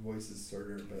who voices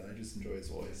Surtur, but I just enjoy his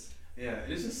voice. Yeah,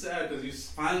 it's just sad because you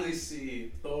finally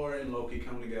see Thor and Loki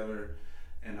come together,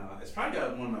 and it's probably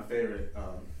got one of my favorite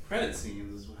credit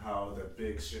scenes is how the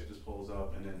big ship just pulls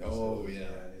up and then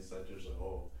it's like there's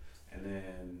and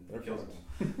then kills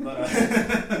him. But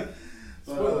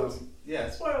spoilers. Yeah,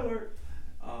 spoiler alert.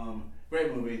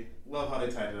 Great movie. Love how they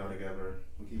tied it all together.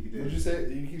 Would you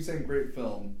say, you keep saying great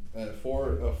film?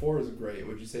 4 is great.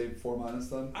 Would you say 4 minus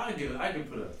then? I could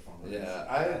put it at 4 minus.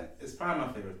 Yeah, it's probably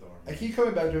my favorite Thor. I keep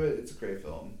coming back to it. It's a great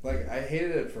film. Like, I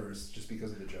hated it at first just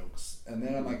because of the jokes, and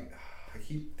then I'm like, I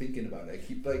keep thinking about it. I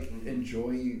keep like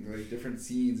enjoying like different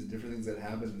scenes and different things that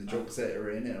happen, and the jokes that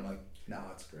are in it. I'm like, no,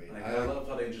 it's great. Like, I love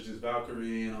how they introduced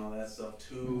Valkyrie and all that stuff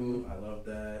too. I love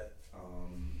that.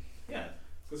 Yeah,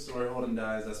 good story. Odin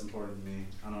dies. That's important to me.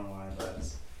 I don't know why, but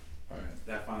all right.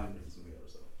 That finally brings me over.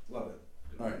 So love it.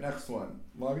 All right, next one.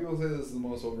 A lot of people say this is the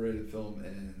most overrated film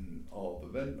in all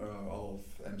of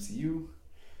MCU.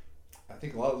 I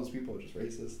think a lot of those people are just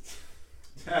racist.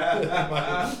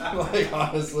 Like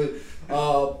honestly,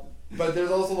 but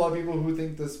there's also a lot of people who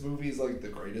think this movie is like the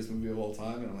greatest movie of all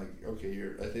time, and I'm like, okay,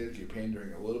 I think you're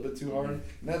pandering a little bit too hard, and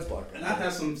that's Black Panther. And I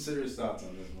have some serious thoughts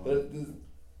on this one.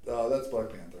 That's Black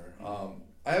Panther.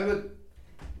 I have it.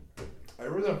 I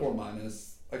wrote it a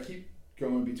 4-. I keep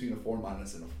going between a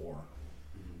 4- and a 4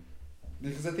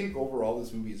 because I think overall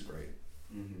this movie is great.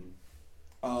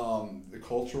 The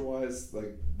culture-wise,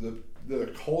 like the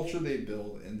culture they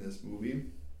build in this movie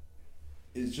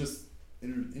is just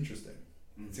interesting.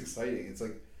 It's exciting. It's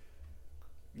like,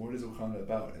 what is Wakanda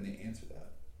about? And they answer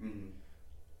that.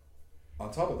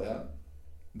 On top of that,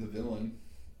 the villain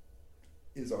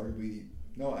is arguably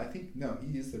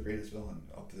he is the greatest villain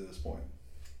up to this point.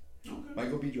 Okay.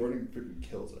 Michael B. Jordan freaking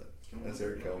kills it as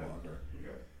Eric Killmonger.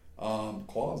 Okay.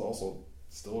 Claw is also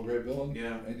still a great villain.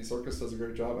 Yeah. Andy Serkis does a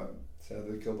great job. I'm sad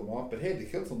they killed him off, but hey, they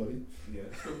killed somebody. Yeah,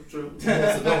 true.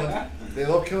 That's the villain. They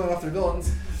love killing off their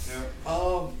villains. Yeah.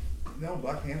 No,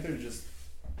 Black Panther just.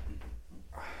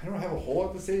 I don't have a whole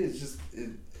lot to say. It's just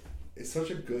it's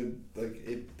such a good, like,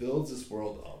 it builds this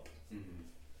world up.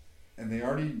 And we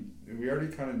already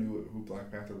kind of knew who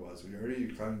Black Panther was. We already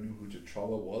kind of knew who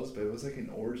T'Challa was, but it was like an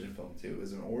origin film too. It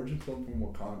was an origin film from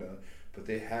Wakanda, but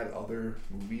they had other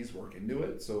movies work into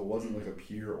it, so it wasn't like a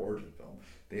pure origin film.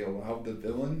 They allowed the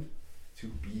villain to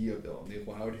be a villain. They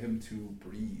allowed him to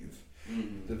breathe.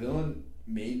 The villain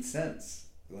made sense.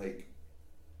 Like,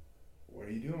 what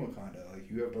are you doing, Wakanda? Like,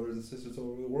 you have brothers and sisters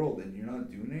all over the world, and you're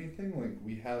not doing anything? Like,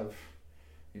 we have,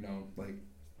 like,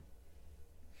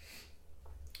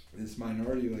 this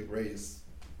minority, like, race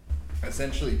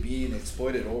essentially being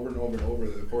exploited over and over and over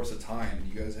the course of time, and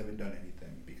you guys haven't done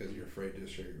anything because you're afraid to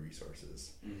share your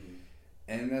resources.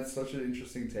 And that's such an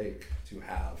interesting take to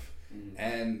have.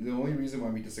 And the only reason why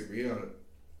we disagree on it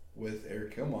with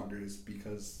Eric Killmonger is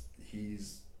because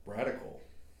he's radical.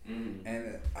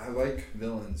 And I like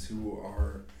villains who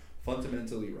are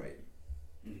fundamentally right.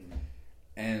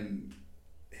 And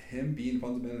him being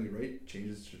fundamentally right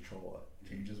changes T'Challa,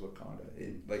 changes Wakanda.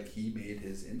 He made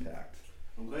his impact.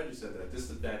 I'm glad you said that. Just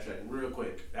to backtrack real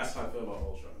quick, that's how I feel about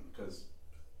Ultron, because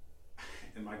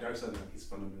in my dark side, he's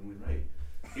fundamentally right.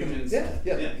 Humans.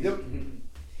 Yep.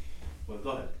 Well,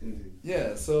 go ahead.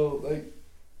 Yeah, so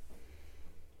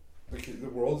the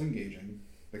world's engaging.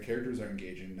 The characters are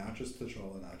engaging, not just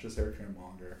T'Challa, not just Eric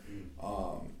Killmonger.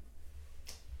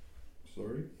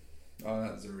 Zuri?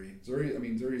 Not Zuri.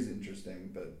 Zuri's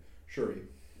interesting, but Shuri.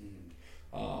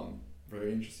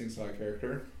 Very interesting side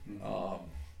character.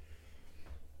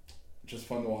 Just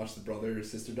fun to watch the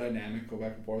brother-sister dynamic go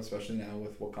back and forth, especially now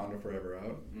with Wakanda Forever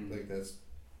out. Like, that's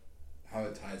how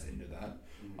it ties into that.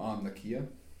 Nakia.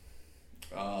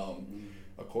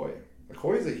 Okoye.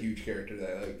 Okoye's a huge character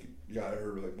that, like, got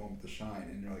her, like, moment to shine,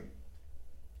 and you're like,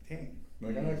 dang.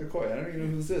 Like, I like Okoye. I don't even know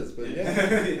who this is, but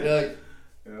yeah. You're like,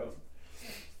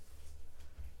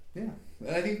 yeah.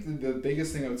 And I think the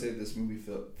biggest thing I would say this movie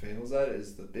fails at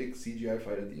is the big CGI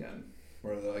fight at the end,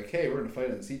 where they're like, hey, we're going to fight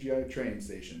on a CGI train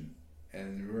station,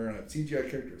 and we're going to have CGI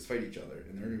characters fight each other,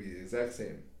 and they're going to be the exact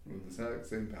same, with the exact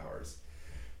same powers.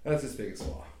 That's his biggest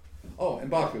flaw. Oh, and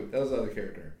Baku, that was the other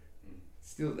character.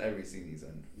 Steals every scene he's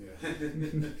in.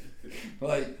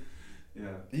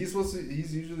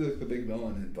 He's usually like the big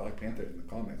villain in Black Panther in the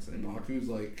comics, and Baku's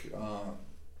like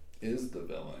is the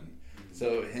villain.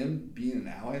 So him being an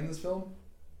ally in this film,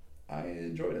 I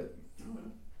enjoyed it.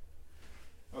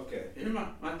 Okay, here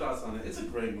are my thoughts on it. It's a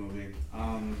great movie.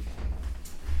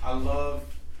 I love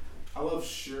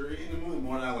Shuri in the movie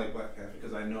more than I like Black Panther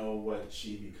because I know what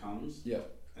she becomes.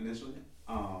 Initially.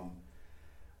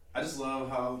 I just love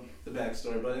how the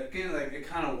backstory, but again, like, it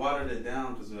kind of watered it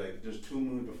down because, like, there's 2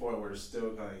 movies before it where it's still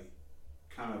like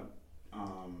kind of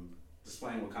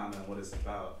displaying Wakanda and what it's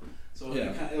about. So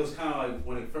it was kind of like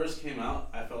when it first came out,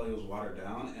 I felt like it was watered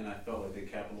down, and I felt like they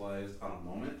capitalized on a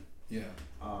moment.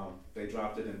 They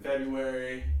dropped it in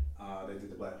February. They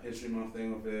did the Black History Month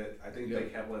thing with it. I think they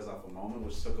capitalized off a moment,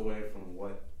 which took away from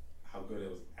how good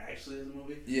it was actually as a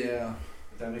movie.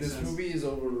 If that makes sense.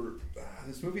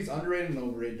 This movie's underrated and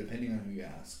overrated depending on who you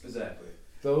ask. Exactly.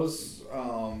 those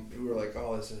who were like,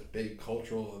 oh, this is a big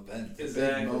cultural event,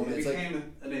 Exactly. big moment. It It's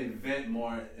became an event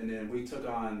more, and then we took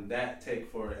on that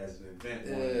take for it as an event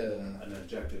more than an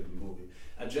objective movie.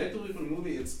 Objectively for the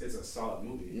movie, it's a solid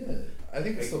movie. Yeah, I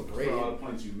think it's still great. For all the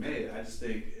points you made, I just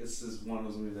think this is one of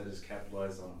those movies that just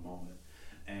capitalized on a moment,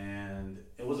 and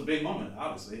it was a big moment,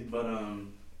 obviously. But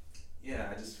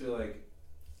yeah, I just feel like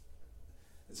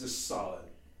it's just solid,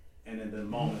 and then the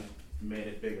moment made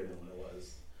it bigger than what it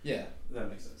was. Yeah, That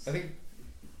makes sense. I think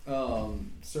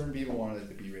certain people wanted it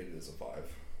to be rated as a 5,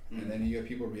 and then you have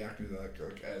people reacting to that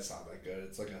like, it's not that good.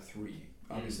 It's like a 3.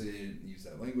 Obviously, they didn't use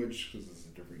that language because it's a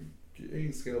different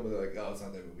grading scale, but they're like, oh, it's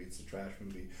not that movie. It's a trash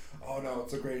movie. Oh no,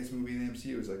 it's the greatest movie in the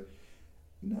MCU. It's like,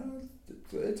 no,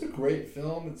 it's a great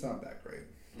film. It's not that great.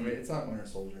 I mean, it's not Winter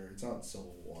Soldier. It's not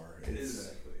Civil War.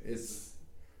 It's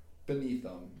beneath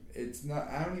them. It's not.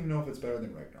 I don't even know if it's better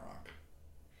than Ragnarok.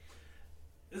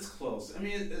 It's close. I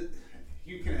mean,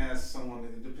 you can ask someone.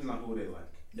 It depends on who they like.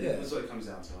 Yeah, that's what it comes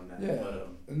down to on that. Yeah, but,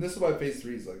 and this is why Phase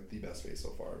 3 is like the best phase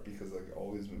so far, because like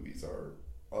all these movies are,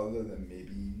 other than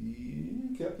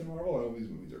maybe Captain Marvel, all these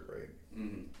movies are great.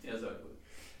 Yeah, exactly.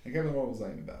 And Captain Marvel's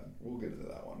not even bad. We'll get into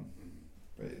that one.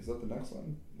 Wait, is that the next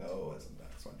one? No, that's not the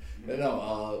next one. But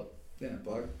no, yeah,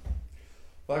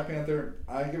 Black Panther.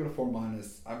 I give it a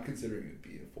 4-. I'm considering it to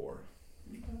be a 4.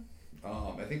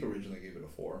 I think originally I gave it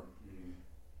a 4,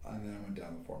 and then I went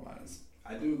down to 4-.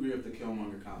 I do agree with the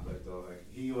Killmonger complex though. Like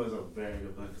he was a very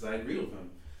good plan because I agree with him.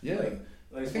 Yeah,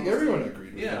 like I think everyone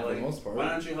agreed with him for the most part. Why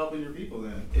aren't you helping your people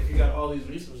then? If you got all these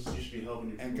resources, you should be helping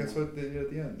your people. And guess what they did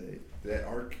at the end? That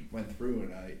arc went through,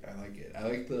 and I like it. I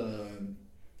like the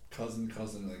cousin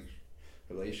like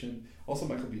relation. Also,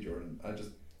 Michael B. Jordan. I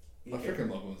freaking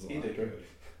love him as an actor.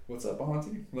 What's up,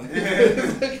 Auntie?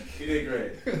 He did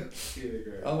great. He did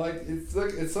great. I'm like,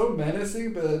 it's so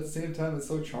menacing, but at the same time, it's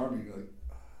so charming. Like,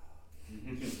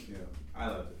 yeah, I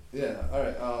loved it. Yeah. All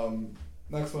right.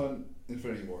 Next one,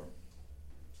 Infinity War.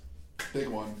 Big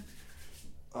one.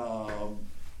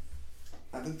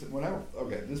 I think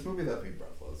this movie left me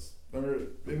breathless.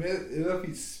 It left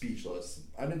me speechless.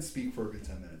 I didn't speak for a good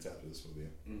 10 minutes after this movie.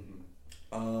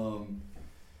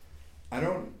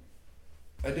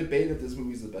 I debate if this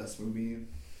movie's the best movie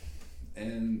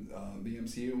in the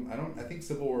MCU. I think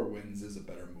Civil War wins is a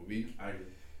better movie. I agree.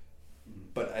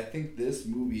 But I think this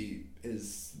movie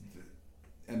is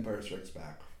Empire Strikes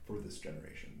Back for this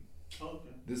generation. Oh,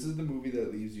 okay. This is the movie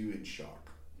that leaves you in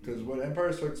shock. Because what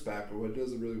Empire Strikes Back, or what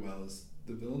does it really well, is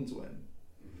the villains win.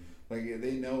 Like,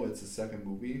 they know it's the second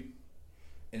movie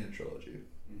in a trilogy.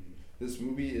 This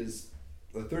movie is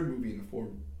the third movie in a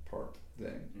 4-part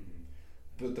thing.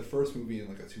 But the first movie in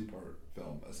like a 2-part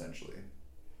film, essentially.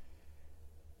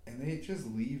 And they just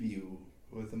leave you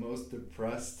with the most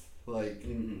depressed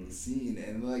scene,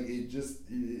 and like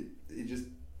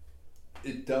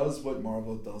it does what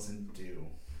Marvel doesn't do.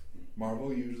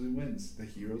 Marvel usually wins. The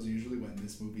heroes usually win.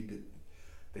 This movie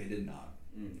did not.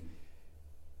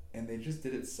 And they just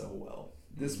did it so well.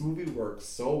 This movie works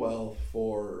so well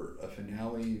for a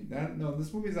finale.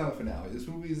 This movie's not a finale. This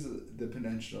movie's the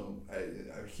potential.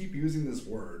 I keep using this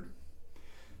word,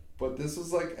 but this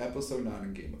was like episode 9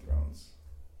 in Game of Thrones.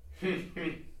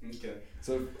 Okay.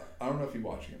 So I don't know if you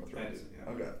watch Game of Thrones.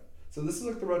 Yeah. Okay. So this is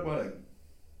like the Red Wedding.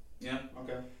 Yeah.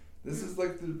 Okay. This is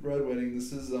like the Red Wedding.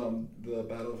 This is the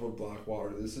Battle for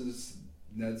Blackwater. This is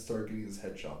Ned Stark getting his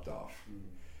head chopped off.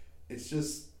 It's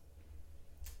just.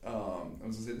 I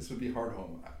was gonna say this would be Hard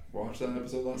Home. I watched that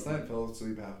episode last night. Fell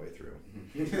asleep halfway through.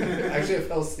 Actually, I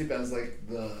fell asleep as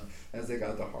they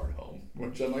got to Hard Home,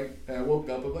 which I'm like, and I woke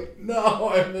up. I'm like, no,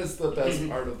 I missed the best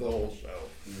part of the whole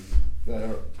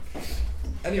show.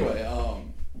 Anyway,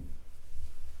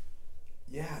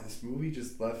 yeah, this movie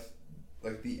just left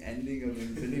like the ending of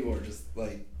Infinity War. Just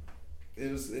like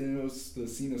it was the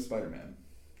scene of Spider-Man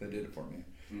that did it for me.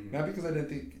 Not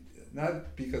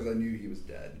because I knew he was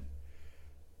dead.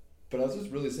 But I was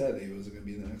just really sad that he wasn't going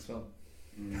to be in the next film.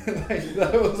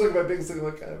 That was like my biggest thing.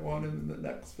 Like, I want him in the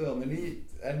next film, and he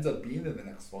ends up being in the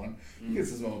next one. He gets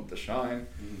his moment to shine.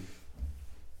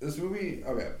 This movie,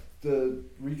 okay. To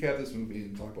recap this movie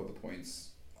and talk about the points,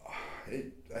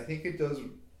 I think it does.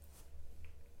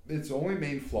 Its only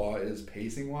main flaw is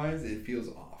pacing wise. It feels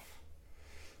off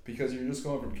because you're just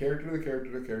going from character to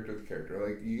character to character to character.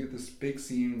 Like you get this big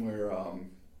scene where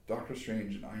Doctor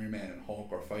Strange and Iron Man and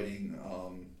Hulk are fighting.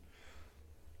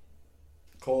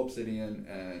 Cole Obsidian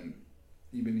and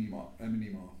Ebenema.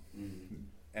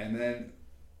 And then,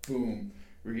 boom,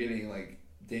 we're getting like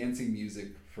dancing music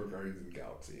for Guardians of the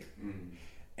Galaxy.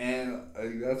 And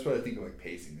that's what I think of like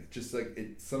pacing. It's just like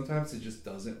sometimes it just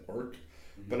doesn't work,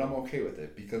 but I'm okay with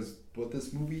it because what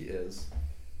this movie is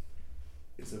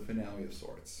it's a finale of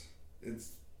sorts. It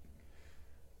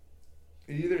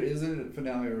either is a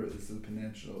finale or it's the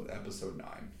potential episode 9.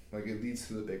 Like, it leads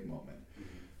to the big moment.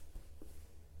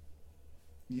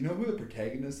 You know who the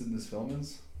protagonist in this film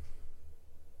is?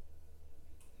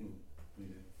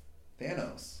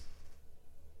 Thanos.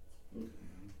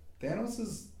 Thanos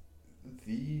is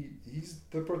he's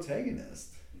the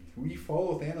protagonist. We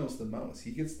follow Thanos the most.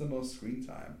 He gets the most screen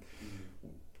time.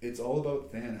 It's all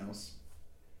about Thanos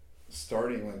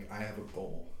starting like, I have a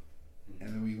goal. And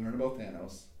then we learn about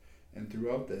Thanos. And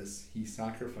throughout this, he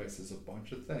sacrifices a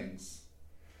bunch of things.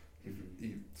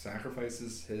 He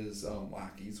sacrifices his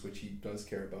lackeys, which he does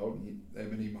care about. And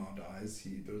when mom dies,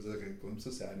 there's like a glimpse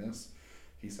of sadness.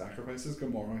 He sacrifices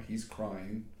Gamora. He's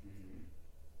crying.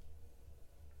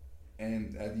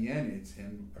 And at the end, it's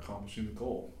him accomplishing the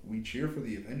goal. We cheer for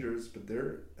the Avengers, but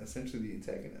they're essentially the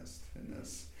antagonist in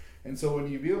this. And so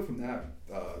when you view it from that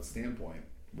standpoint,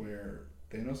 where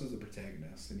Thanos is the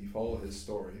protagonist, and you follow his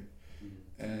story,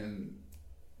 and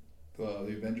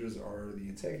the Avengers are the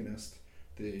antagonist,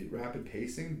 the rapid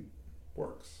pacing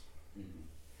works.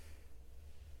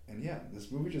 And yeah,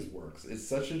 this movie just works. It's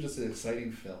such just an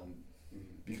exciting film,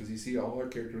 because you see all our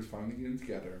characters finally getting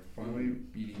together, finally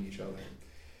beating each other.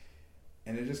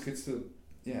 And it just gets to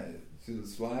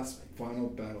this last final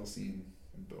battle scene,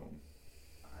 and boom.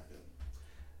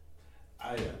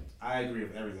 I agree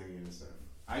with everything you just said.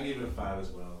 I gave it a 5 as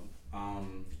well.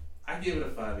 I gave it a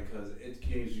 5 because it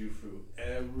carries you through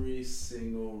every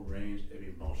single range of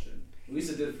emotion. At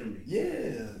least it did for me.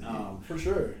 Yeah, for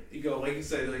sure. You go, like you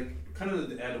said, like kind of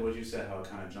to add to what you said, how it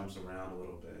kind of jumps around a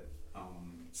little bit.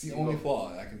 It's the only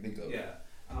flaw I can think of. Yeah.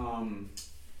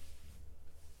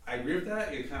 I agree with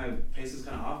that. It kind of paces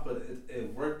kind of off, but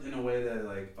it worked in a way that,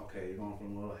 like, okay, you're going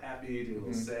from a little happy to a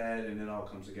little sad, and it all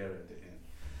comes together at the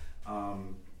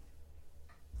end.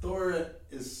 Thor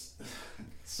is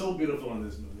so beautiful in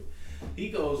this movie. He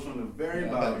goes from the very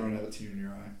bottom. I don't have a tear in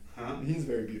your eye. Huh? He's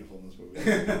very beautiful in this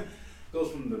movie.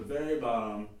 Goes from the very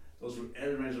bottom, goes through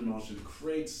every range of emotion,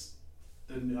 creates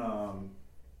the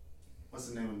what's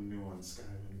the name of the new one?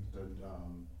 Skyrim,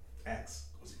 the Axe.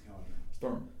 What's he called?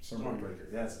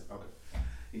 Stormbreaker. That's it. Okay.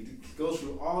 He goes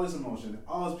through all his emotion.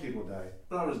 All his people die.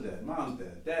 Brother's dead. Mom's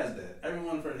dead. Dad's dead.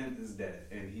 Everyone for him is dead,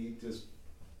 and he just.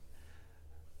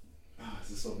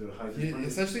 This is so beautiful. He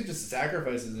essentially just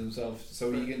sacrifices himself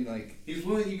so he can, like. He's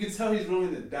willing. You can tell he's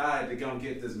willing to die to go and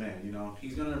get this man. You know,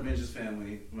 he's gonna avenge his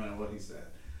family no matter what he said.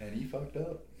 And he fucked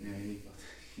up. Yeah,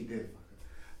 he did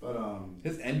fuck up. But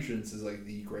his entrance is like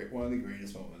one of the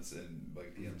greatest moments in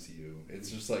like the MCU. It's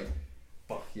just like,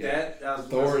 fuck yeah,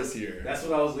 Thor is here. That's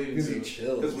what I was leading to. Gives me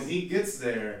chills. Because when he gets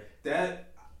there,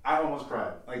 I almost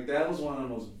cried. Like, that was one of the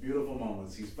most beautiful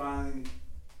moments. He's finally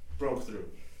broke through.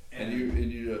 And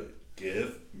you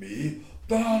give me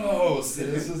Thanos.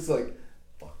 And it's just like,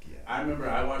 fuck yeah. I remember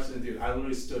I watched it, dude. I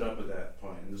literally stood up at that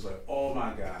point and was like, oh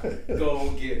my god,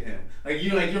 go get him. Like,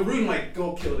 you're rooting, like,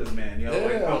 go kill this man. You know,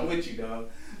 like, I'm with you, dog.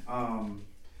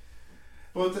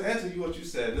 But to answer what you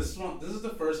said, this is the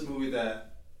first movie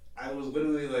that I was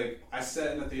literally like, I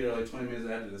sat in the theater like 20 minutes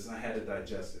after this and I had to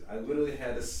digest it. I literally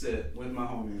had to sit with my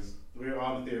homies. We were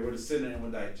all in the theater, we were just sitting there and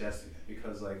we're digesting it.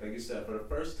 Because like you said, for the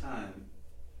first time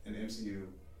in the MCU,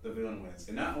 the villain wins.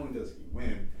 And not only does he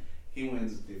win, he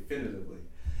wins definitively.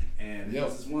 And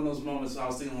this is one of those moments I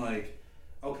was thinking like,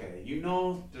 okay, you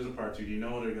know there's a part 2, you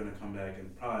know they're going to come back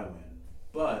and probably win.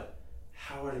 But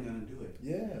how are they going to do it?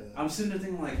 Yeah. I'm sitting there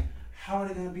thinking like, how are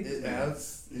they going to beat this man?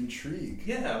 That's intrigue.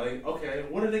 Yeah, like, okay,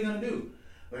 what are they going to do?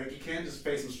 Like, you can't just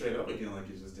face him straight up again like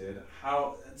you just did.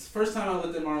 It's the first time I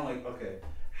looked at Marvel like, okay,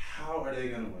 how are they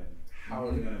going to win? How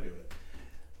are they going to do it?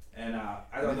 And I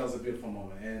thought that was a beautiful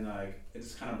moment. And, like, it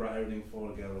just kind of brought everything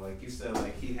forward together. Like you said,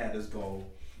 like, he had this goal.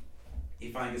 He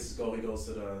finally gets his goal. He goes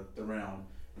to the realm.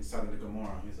 He's talking to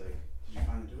Gamora. He's like, did you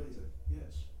finally do it? He's like,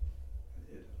 yes,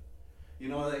 I did. You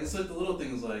know, like, it's like the little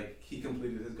things, like, he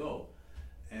completed his goal.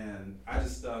 And I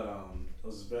just thought it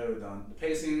was very well done. The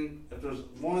pacing, if there's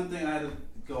one thing I had to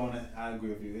go on it, I agree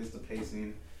with you, it's the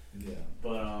pacing. Yeah.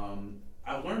 But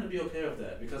I've learned to be okay with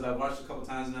that because I've watched it a couple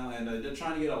times now and they're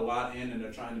trying to get a lot in and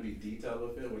they're trying to be detailed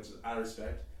with it, which I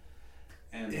respect.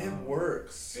 And it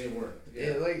works. It worked.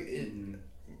 Yeah.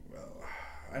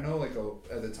 I know, like,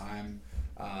 at the time,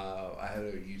 I had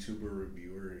a YouTuber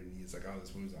reviewer and he's like, oh,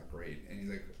 this movie's not great. And he's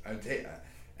like,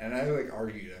 and I like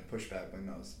argued, I pushed back, like,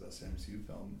 no, it's the best MCU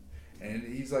film. And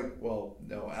he's like, well,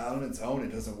 no, on its own,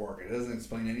 it doesn't work. It doesn't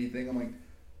explain anything. I'm like,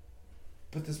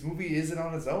 but this movie isn't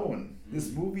on its own.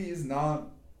 This movie is not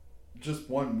just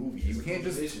one movie. It's You can't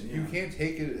just you can't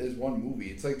take it as one movie.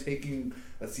 It's like taking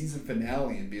a season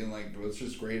finale and being like, let's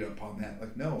just grade upon that.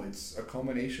 Like, no, it's a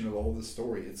culmination of all the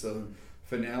story. It's a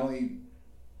finale,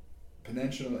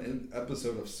 peninsula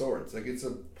episode of sorts. Like, it's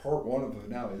a part one of the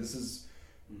finale. This is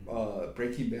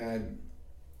Breaking Bad.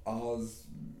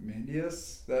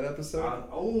 Ozymandias, that episode.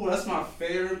 Oh, that's my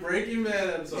favorite Breaking Bad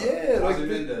episode. Yeah, like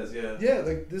Ozymandias, yeah. Yeah,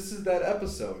 like this is that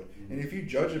episode. And if you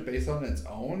judge it based on its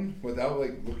own, without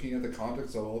like looking at the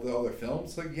context of all the other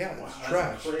films, like it's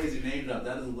trash. That's a crazy name drop.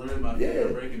 That is literally my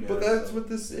favorite Breaking Bad. But that's what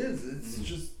this is. It's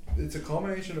just it's a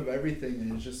culmination of everything,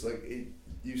 and it's just like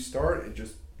you start, it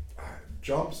just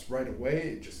jumps right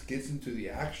away. It just gets into the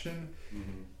action.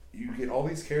 You get all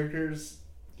these characters.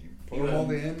 Put them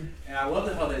all in. And I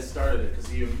love how they started it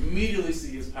because you immediately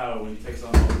see his power when he takes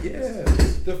on.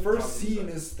 The first scene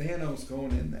is Thanos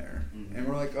going in there, and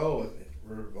we're like, oh,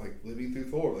 we're like living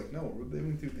through Thor. We're like, no, we're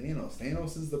living through Thanos.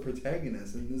 Thanos is the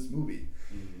protagonist in this movie,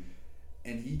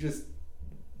 and he just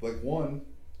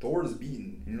Thor is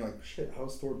beaten, and you're like, shit,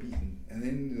 how's Thor beaten? And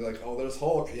then you're like, oh, there's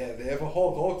Hulk. Yeah, they have a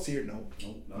Hulk. Hulk's here. No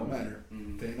matter.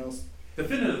 Thanos.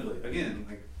 Definitively, again,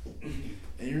 like,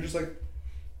 and you're just like.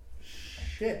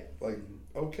 Shit, like,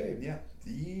 okay, yeah,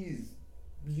 you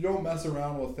don't mess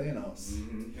around with Thanos.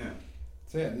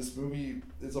 So yeah, this movie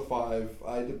is a 5.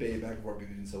 I debate back and forth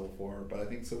between Civil War, but I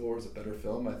think Civil War is a better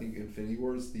film. I think Infinity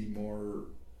War is the more,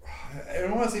 I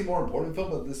don't want to say more important film,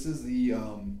 but this is the,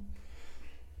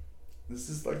 this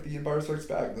is like The Empire Strikes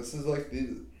Back. This is like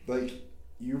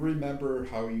you remember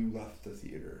how you left the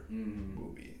theater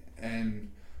movie. And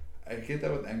I get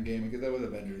that with Endgame. I get that with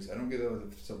Avengers. I don't get that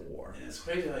with Civil War. And it's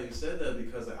crazy how you said that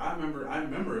because like, I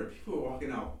remember it. People were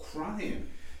walking out crying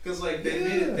because like they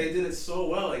did it so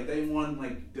well. Like they won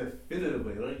like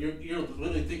definitively. Like you're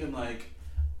literally thinking like,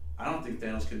 I don't think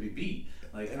Thanos can be beat.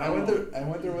 Like and I went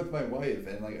there with my wife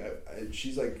and like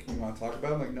she's like, you want to talk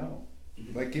about it? I'm like, no.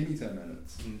 Like, give me 10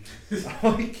 minutes.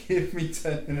 I'm like, give me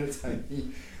 10 minutes.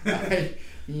 I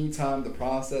need time to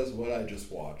process what I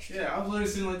just watched. Yeah, I was literally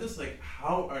sitting like this, like,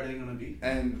 how are they gonna be?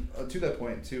 And to that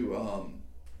point too,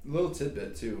 little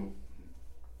tidbit too.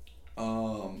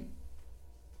 The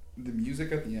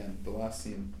music at the end, the last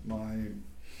scene, my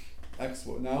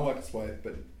now ex-wife,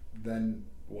 but then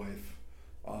wife,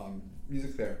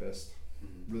 music therapist,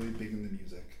 really big in the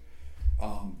music.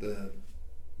 The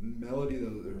melody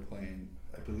that they were playing,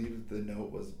 I believe the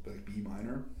note was like B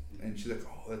minor, and she's like,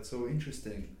 oh, that's so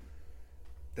interesting.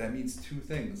 That means two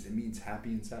things. It means happy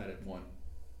and sad in one.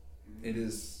 It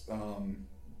is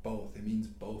both. It means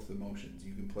both emotions.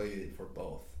 You can play it for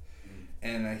both.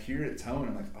 And I hear it tone,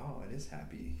 I'm like, oh, it is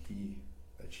happy. He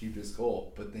achieved his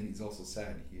goal, but then he's also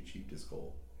sad. He achieved his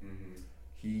goal.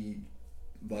 He,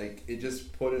 like, it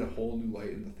just put in a whole new light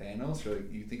into Thanos. Or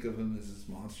like, you think of him as this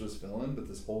monstrous villain, but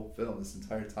this whole film, this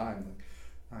entire time, like,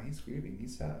 oh, he's grieving,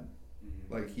 he's sad.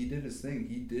 Like, he did his thing.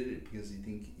 He did it because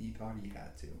he thought he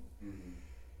had to.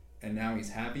 And now he's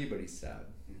happy, but he's sad.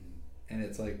 And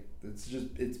it's like,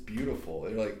 it's beautiful.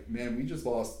 They're like, man, we just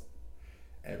lost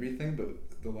everything, but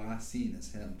the last scene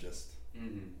is him just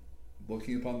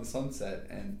looking upon the sunset,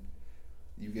 and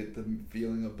you get the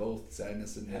feeling of both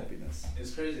sadness and happiness.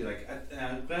 It's crazy. Like,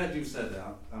 I'm glad you said that.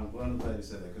 I'm glad you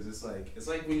said that because it's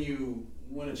like when you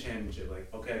win a championship.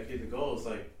 Like, okay, I hit the goal. It's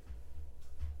like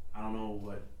I don't know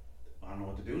what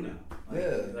to do now.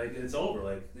 Like, like it's over.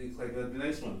 Like the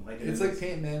next one. Like it's like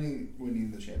Peyton Manning winning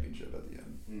the championship at the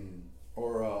end,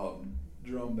 or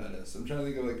Jerome Bettis. I'm trying to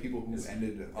think of like people who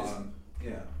ended on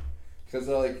because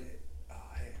they're like, oh,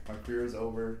 hey, my career is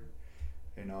over.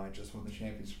 You know, I just won the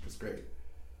championship. It's great.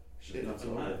 Shit, there's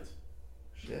nothing left.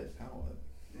 Shit, now what?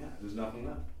 Yeah, there's nothing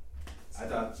left. I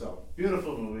thought so.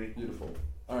 Beautiful movie. Beautiful.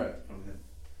 Alright.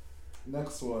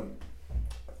 Next one.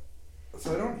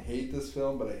 So I don't hate this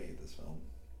film, but I hate this film.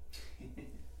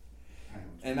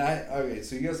 And okay,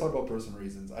 so you guys talk about personal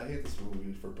reasons. I hate this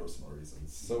movie for personal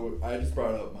reasons. So I just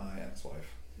brought up my ex-wife.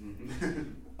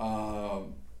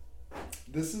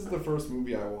 This is the first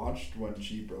movie I watched when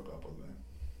she broke up with me.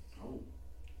 Oh.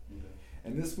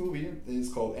 And this movie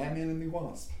is called Ant-Man and the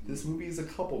Wasp. This movie is a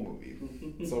couple movie.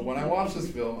 So when I watched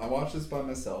this film, I watched this by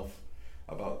myself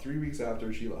about 3 weeks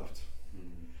after she left.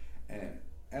 And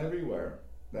everywhere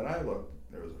that I looked,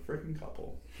 there was a freaking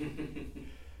couple.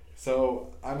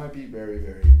 So I might be very,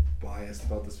 very biased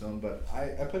about this film, but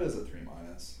I put it as a 3-.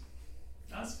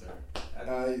 That's fair.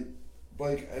 I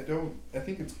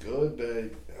think it's good, but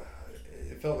it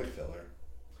felt like filler.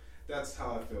 That's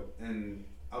how I feel. And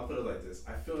I'll put it like this.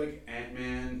 I feel like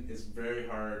Ant-Man is very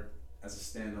hard as a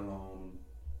standalone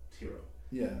hero.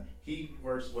 Yeah. He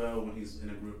works well when he's in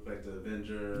a group like the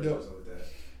Avengers or something like that.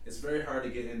 it's very hard to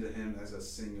get into him as a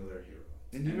singular hero.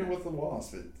 And even with the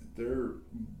Wasp,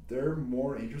 they're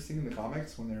more interesting in the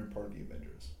comics when they're part of the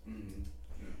Avengers. Mm-hmm.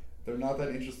 Yeah. They're not that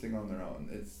interesting on their own.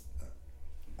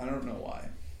 I don't know why.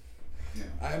 Yeah.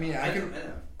 I mean,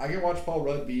 I can watch Paul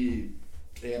Rudd be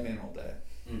Ant-Man all day.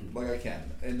 Mm. Like I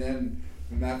can, and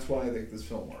that's why I think this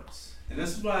film works. And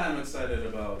this is why I'm excited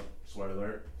about, spoiler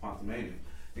alert, Quantumania.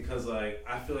 Because like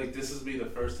I feel like this is be the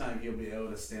first time he'll be able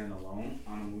to stand alone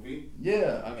on a movie.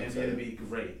 Yeah, I'm and excited. it'll be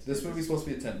great. This movie's supposed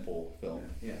to be a tentpole film.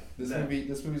 Yeah. This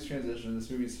movie's transition. This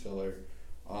movie's filler.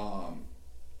 I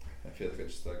feel like I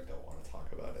just like don't want to talk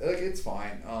about it. Like it's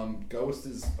fine. Ghost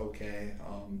is okay.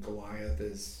 Goliath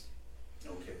is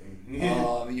okay.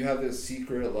 You have this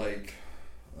secret like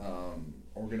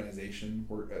organization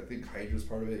where I think Hydra's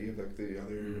part of it. You have like the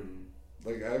other. Mm.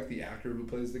 Like I like the actor who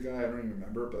plays the guy. I don't even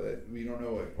remember, but we don't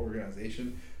know what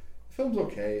organization. The film's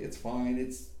okay. It's fine.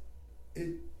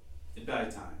 It died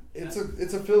time. It's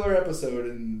a filler episode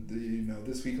in the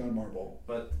this week on Marvel.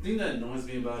 But the thing that annoys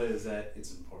me about it is that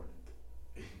it's important.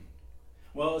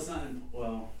 Well, it's not.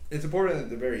 It's important at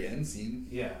the very end scene.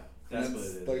 Yeah, that's what it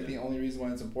is. Like the only reason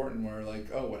why it's important. Where like,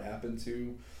 oh, what happened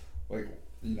to, like,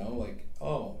 like,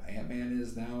 oh, Ant-Man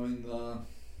is now in the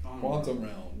quantum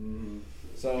realm. Mm-hmm.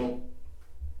 So.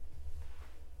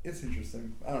 It's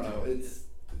interesting. I don't know. It's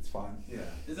fine. Yeah,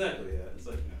 exactly. Yeah, it's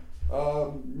like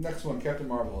next one, Captain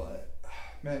Marvel.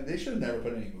 Man, they should have never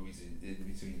put any movies in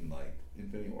between like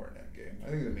Infinity War and Endgame.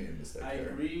 I think they made a mistake. I there.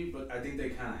 agree, but I think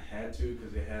they kind of had to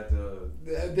because they had to.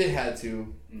 They had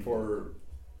to for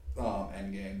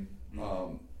Endgame.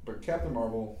 But Captain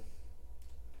Marvel.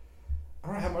 I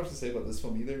don't have much to say about this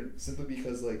film either, simply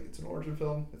because like it's an origin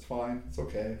film. It's fine. It's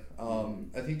okay.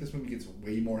 I think this movie gets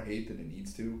way more hate than it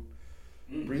needs to.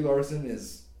 Brie Larson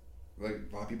is like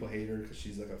a lot of people hate her because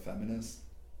she's like a feminist.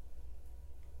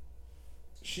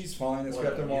 She's fine as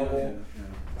Captain Marvel.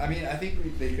 Yeah. I mean, I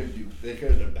think they could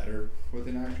have done better with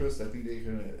an actress. I think they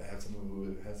could have someone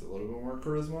who has a little bit more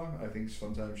charisma. I think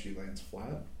sometimes she lands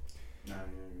flat. No, I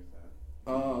agree with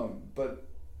that. But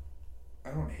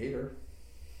I don't hate her.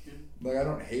 Yeah. Like I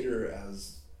don't hate her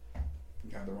as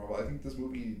Captain Marvel. I think this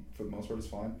movie for the most part is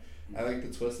fine. I like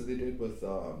the twist that they did with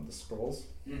the Skrulls.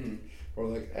 Mm-hmm. Or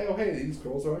like, hey, these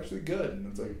Skrulls are actually good, and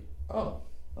it's like, oh,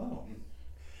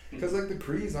 because like the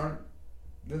Krees aren't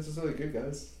necessarily good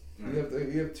guys.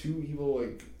 You have two evil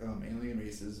like alien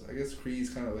races. I guess Kree's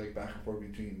kind of like back and forth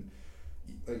between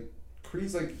like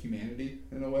Kree's like humanity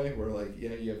in a way, where like you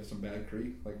have some bad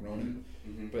Kree like Ronan,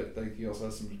 but like you also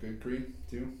have some good Kree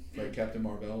too. Like Captain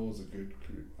Marvel was a good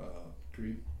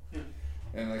Kree,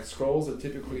 and like Skrulls are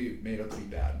typically made up to be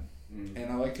bad.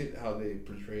 And I like it how they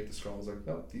portray the Skrulls like,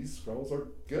 no, these Skrulls are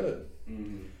good.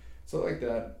 So I like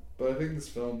that. But I think this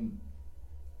film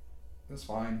is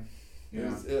fine.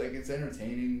 Yeah. It's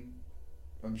entertaining.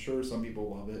 I'm sure some people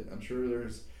love it. I'm sure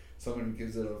there's someone who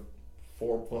gives it a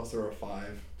 4+ or a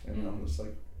 5. And I'm just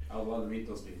like, I would love to meet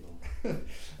those people. And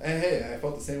hey, I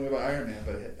felt the same way about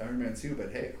Iron Man 2,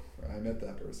 but hey, I met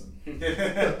that person.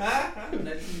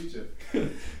 Nice to meet you.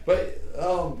 But I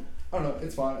don't know,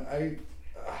 it's fine.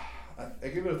 I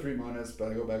give it a 3-, but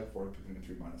I go back and forth between a 3-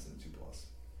 and a 2+.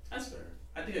 That's fair.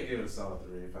 I think I gave it a solid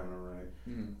 3 if I remember right.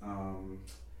 Mm-hmm.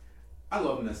 I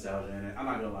love nostalgia in it. I'm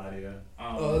not gonna lie to you.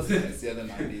 That's nice. Yeah, the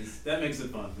 90s. That makes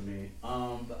it fun for me.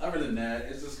 But other than that,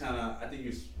 it's just kind of. I think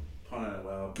you put it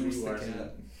well. Goose the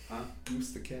cat. Huh?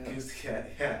 Goose the cat. Goose the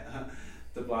cat. Yeah.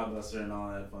 The blockbuster and all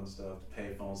that fun stuff. The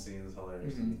payphone scene is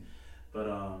hilarious. Mm-hmm. But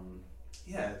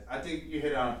yeah, I think you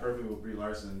hit it on perfect with Brie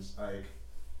Larson's. Like,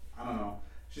 I don't know.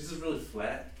 She's just really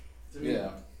flat to me.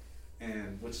 Yeah.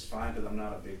 And which is fine because I'm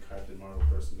not a big Captain Marvel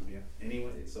person to be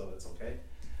anyway, so it's okay.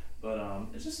 But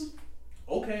it's just an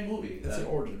okay movie. It's an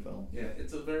origin film. Yeah,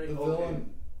 it's a very the okay. Villain.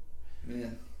 Yeah.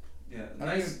 Yeah. I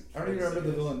don't even remember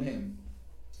the villain name.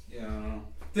 Yeah, I don't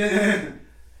know.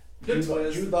 Good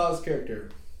twist. Jude Law's character.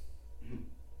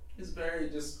 It's very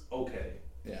just okay.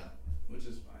 Yeah. Which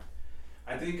is fine.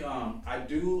 I think I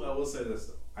will say this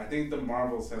though. I think the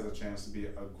Marvels has a chance to be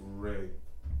a great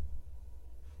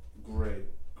movie.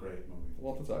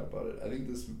 We'll have to talk about it. I think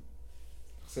this,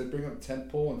 so bring up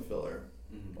tentpole and filler,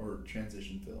 or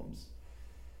transition films.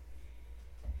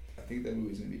 I think that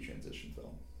movie's gonna be a transition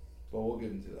film, but we'll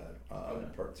get into that in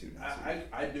part 2 next week.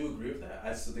 I do agree with that.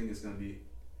 I still think it's gonna be,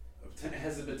 it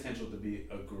has the potential to be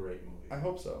a great movie. I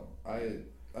hope so. I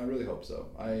really hope so.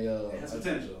 It has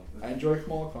potential. I enjoy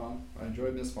Kamala Khan. I enjoy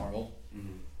Miss Marvel.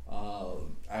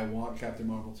 I want Captain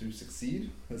Marvel to succeed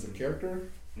as a character.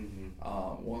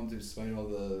 Want to, despite all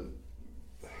the,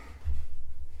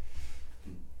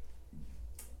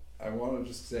 I want to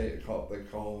just say call it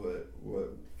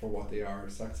for what they are,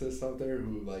 sexists out there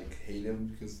who like hate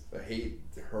him because hate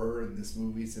her in this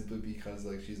movie simply because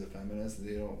like she's a feminist.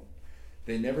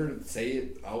 They never say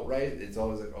it outright. It's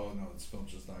always like, oh no, this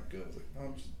film's just not good. It's like,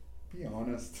 no, just be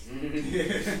honest. I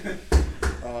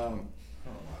don't know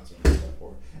why I was going to say that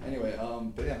for. Anyway,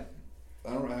 but yeah,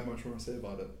 I don't have much more to say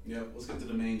about it. Yep, let's get to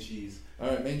the main cheese. All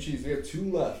right, main cheese. We have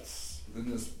 2 left in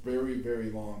this very,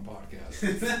 very long podcast.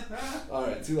 All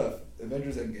right, 2 left.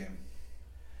 Avengers Endgame.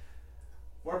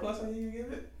 4+, I think you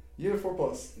give it? You gave it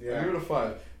 4+. Yeah. I give it a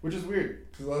 5, which is weird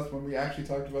because last when we actually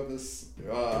talked about this,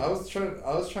 I was trying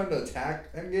to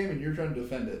attack Endgame and you're trying to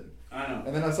defend it. I know.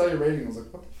 And then I saw your rating. I was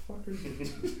like, what the fuck are you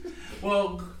doing?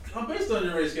 Well, based on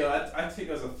your rating scale, I think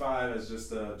as a 5 as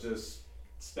just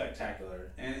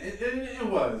spectacular, and it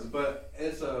was, but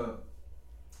it's I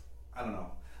don't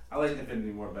know. I like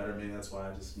Infinity War better. Maybe that's why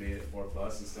I just made it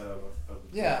 4+ instead of.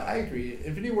 Yeah, I agree.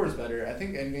 Infinity War is better. I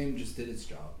think Endgame just did its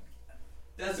job.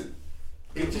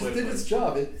 It just did its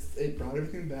job. It brought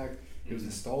everything back. It was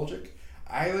nostalgic.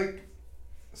 I wouldn't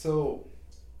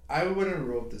have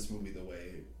wrote this movie the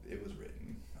way it was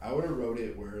written. I would have wrote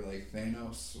it where like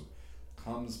Thanos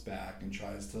comes back and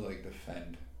tries to like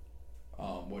defend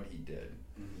what he did.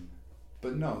 Mm-hmm.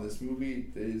 But no, this movie,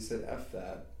 they said F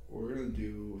that. We're gonna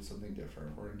do something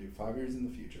different. We're gonna do 5 years in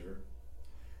the future.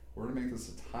 We're gonna make this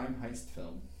a time heist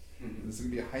film. Mm-hmm. This is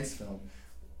gonna be a heist film.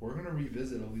 We're gonna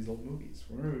revisit all these old movies.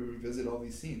 We're gonna revisit all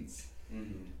these scenes,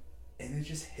 Mm-hmm. and it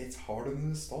just hits harder than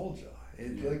nostalgia.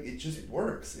 Yeah. It just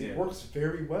works. It Yeah. works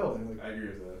very well. And I agree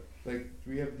with that. like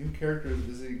we have new characters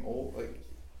visiting old. Like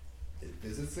it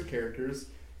visits the characters,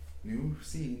 new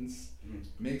scenes,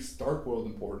 Mm-hmm. makes Dark World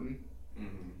important.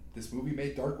 Mm-hmm. This movie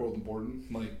made Dark World important.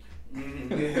 Like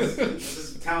Mm-hmm. Yes. This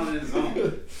is talent in its own.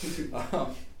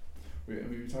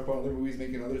 we talk about other movies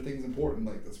making other things important.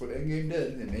 Like that's what Endgame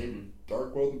did. It made Mhm.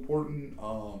 Dark World important.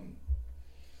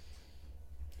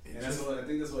 And I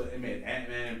think that's what it made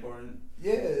Ant-Man important.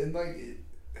 Yeah, and like,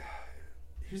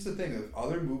 here's the thing: if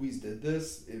other movies did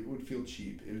this, it would feel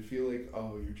cheap. It would feel like,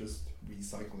 oh, you're just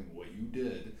recycling what you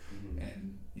did, Mm-hmm.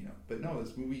 and But no,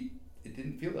 this movie, it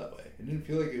didn't feel that way. It didn't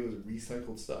feel like it was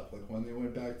recycled stuff. Like when they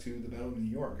went back to the Battle of New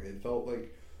York, it felt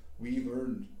like we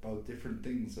learned about different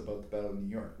things about the Battle of New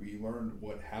York. We learned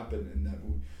what happened in that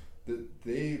movie. That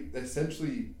they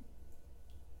essentially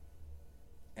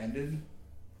ended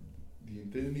the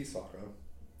Infinity Saga,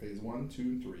 phase 1, 2,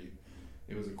 and 3.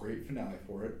 It was a great finale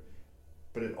for it,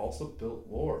 but it also built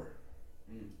lore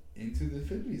into the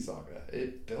Infinity Saga.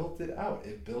 It built it out.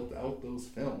 It built out those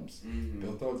films. Mm-hmm. It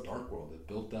built out Dark World. It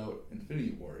built out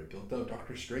Infinity War. It built out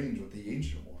Doctor Strange with the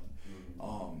Ancient One.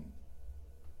 Mm-hmm.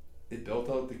 It built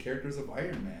out the characters of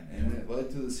Iron Man, and it led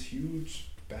to this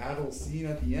huge battle scene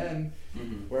at the end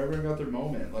Mm-hmm. where everyone got their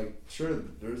moment. Like, sure,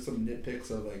 there's some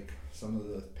nitpicks of like some of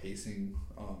the pacing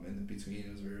in the between.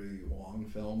 It was a very long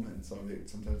film, and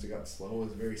sometimes it got slow. It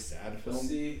was a very sad film.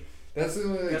 See, That's the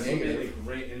only that's what made negative. it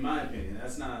great, in my opinion.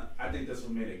 I think that's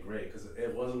what made it great, because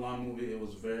it was a long movie. It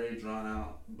was very drawn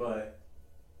out, but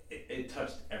it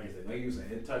touched everything. Like you were saying,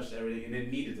 it touched everything, and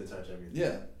it needed to touch everything.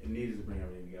 Yeah, It needed to bring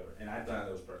everything together, and I thought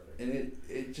it was perfect. and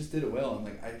it just did it well. And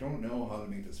like, I don't know how to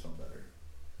make this film better.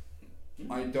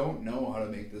 Mm-hmm. I don't know how to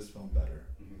make this film better.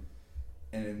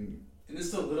 Mm-hmm. And there's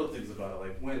still little things about it,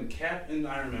 like when Cap and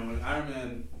Iron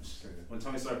Man, when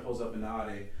Tony Stark pulls up in the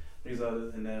Audi, brings out,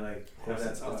 and then like of course,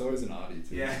 have it's that always an oddity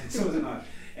too. yeah, it's always an odd,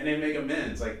 and they make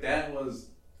amends. Like that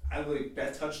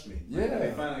touched me. Like, Yeah.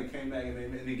 they finally came back and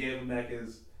they gave him back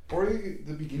his Or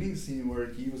the beginning scene where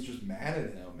he was just mad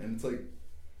at him, and it's like,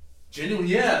 genuine.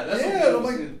 Yeah, that's Yeah, what and I'm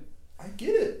was- like, I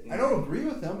get it. I don't agree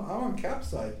with him. I'm on Cap's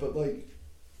side, but like,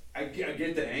 I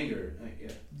get the anger. Like,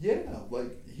 yeah. yeah,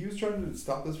 like he was trying to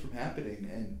stop this from happening,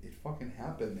 and it fucking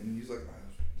happened. And he's like,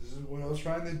 "This is what I was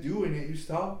trying to do, and yet you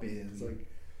stopped me." And it's like,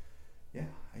 yeah,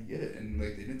 I get it. And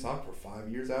like, they didn't talk for 5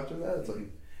 years after that. It's like,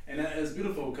 And it's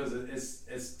beautiful because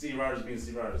it's Steve Rogers being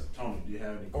Steve Rogers. Tony, do you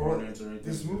have any Or comments or anything?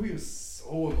 this movie was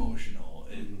so emotional.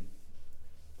 Mhm.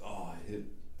 It hit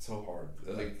so hard.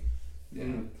 Like, yeah.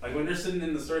 Mhm. Like when they're sitting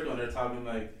in the circle and they're talking,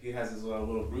 like he has his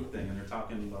little group thing and they're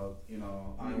talking about,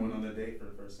 I went on a date for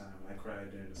the first time and I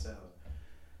cried during the salad.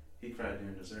 He cried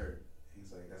during dessert.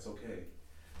 He's like, that's okay.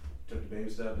 Took the baby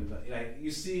step and like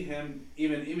you see him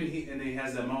even he, and then he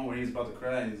has that moment where he's about to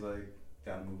cry and he's like,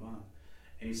 gotta move on.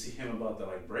 And you see him about to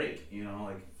like break,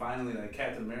 like finally like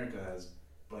Captain America has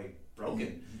like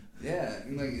broken. Yeah,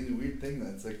 and like it's a weird thing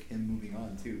that's like him moving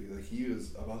on too. Like he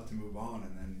was about to move on,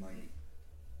 and then like,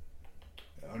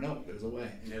 oh no, there's a way.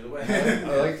 There's a way.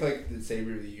 I like the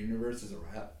Savior of the Universe is a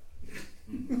rap.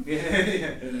 yeah.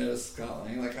 And there's Scott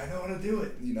Lang, like, I know how to do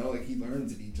it. Like he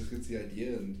learns and he just gets the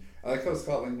idea. And I like how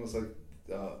Scott Lang was like,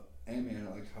 Ant-Man,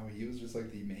 like how he was just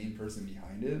like the main person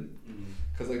behind it, Mm-hmm.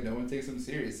 because like no one takes him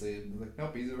seriously. And like,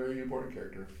 nope, he's a very important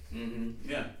character. Mm-hmm.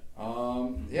 Yeah.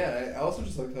 Yeah, I also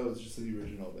just liked how it was just the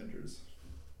original Avengers.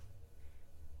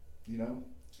 You know?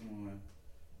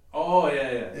 Oh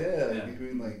yeah. Yeah.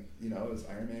 Between like, you know, it was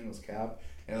Iron Man, it was Cap,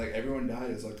 and like everyone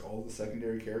died. It was like all the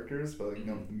secondary characters, but like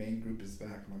no, the main group is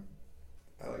back. I'm like,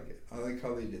 I like it. I like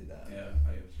how they did that. Yeah,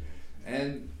 I get you.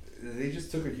 And they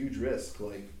just took a huge risk.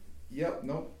 Like, yep,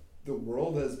 nope. The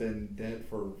world has been dead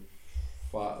for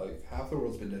half the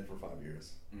world's been dead for 5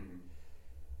 years. Mm-hmm.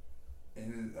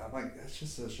 And I'm like, that's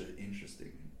just such an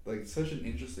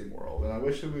interesting world. And I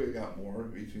wish that we would got more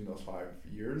between those 5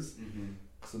 years. Mm-hmm.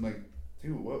 Cause I'm like,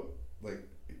 dude, what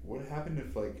happened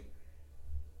if like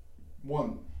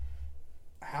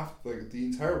the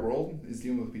entire world is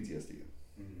dealing with PTSD.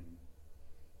 Mm-hmm.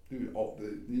 Dude,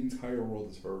 the entire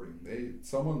world is hurting.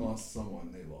 Someone lost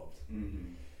someone they loved.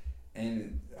 Mm-hmm.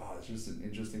 And it's just an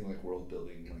interesting like world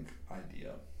building like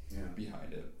idea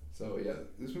behind it. So yeah,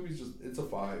 this movie's it's a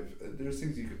 5. There's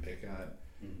things you could pick at,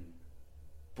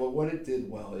 but what it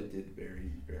did well, it did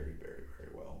very, very, very, very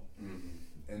well.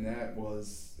 Mm-hmm. And that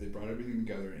was, they brought everything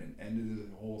together and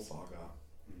ended the whole saga.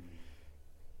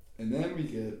 Mm-hmm. And then we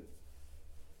get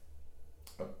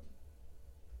a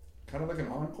kind of like an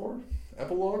encore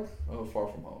epilogue of Far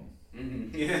From Home.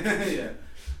 Mm-hmm. Yeah.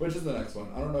 Which is the next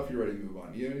one. I don't know if you're ready to move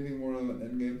on. Do you have anything more on the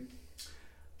Endgame?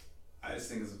 I just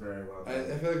think it's very well done.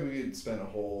 I feel like we could spend a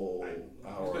whole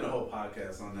hour. We spend a whole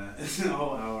podcast on that. It's a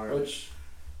whole hour. Which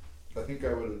I think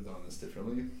I would have done this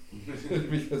differently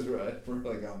because we're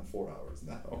like on 4 hours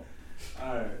now.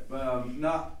 Alright, but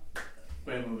not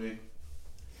great movie.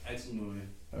 Excellent movie.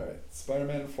 Alright,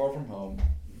 Spider-Man: Far From Home.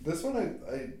 This one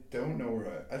I don't know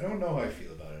I don't know how I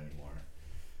feel about it anymore.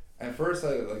 At first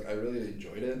I really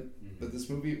enjoyed it, but this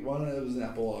movie, it was an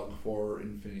epilogue for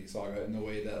Infinity Saga in the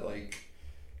way that like,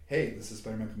 hey, this is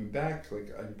Spider-Man coming back,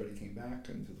 like everybody came back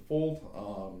into the fold.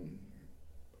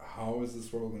 How is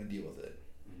this world going to deal with it?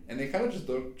 And they kind of just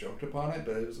joked upon it,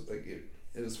 but it was like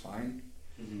it was fine,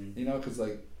 you know, because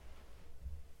like,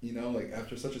 you know, like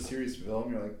after such a serious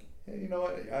film, you're like, hey, you know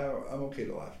what, I'm okay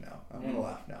to laugh now. I want to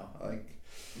laugh now, like.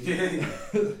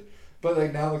 But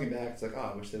like now looking back, it's like,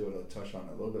 I wish they would have touched on it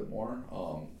a little bit more.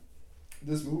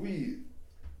 This movie,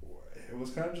 it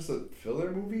was kind of just a filler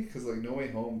movie because like No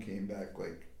Way Home came back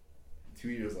like 2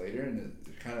 years later, and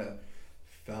it kind of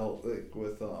felt like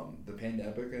with the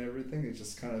pandemic and everything, it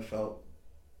just kind of felt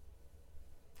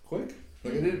quick.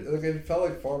 Like it felt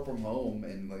like Far From Home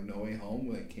and like No Way Home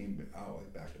when it came out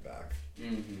like back to back.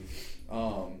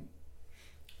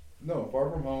 No,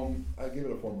 Far From Home, I give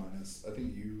it a 4-. I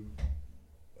think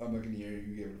I'm looking here,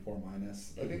 you gave it a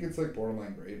 4-. I think it's like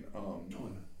borderline great.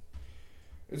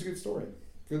 It's a good story.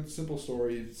 Good, simple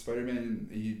story. Spider-Man,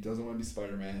 he doesn't want to be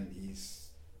Spider-Man. He's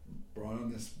brought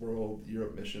on this world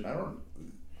Europe mission. I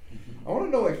want to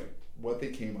know like what they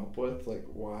came up with, like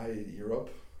why Europe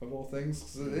of all things.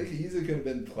 Because they easily could have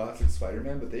been classic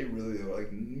Spider-Man, but they really were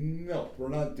like, no, we're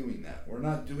not doing that. We're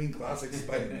not doing classic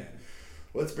Spider-Man.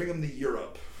 Let's bring him to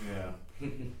Europe. Yeah.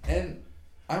 And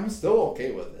I'm still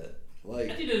okay with it. Like,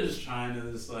 I think they're just trying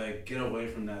to just like get away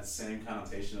from that same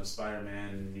connotation of Spider-Man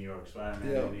in New York,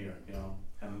 Spider-Man in New York, you know,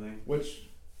 kind of thing. Which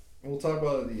we'll talk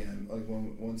about at the end, like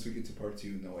once we get to part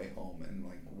 2, No Way Home, and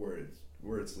like where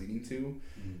it's leading to.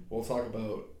 We'll talk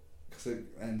about, because it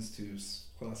ends to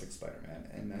classic Spider-Man,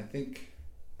 and I think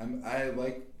I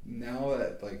like now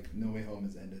that like No Way Home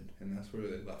has ended, and that's where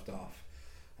they left off.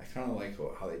 I kind of like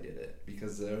how they did it,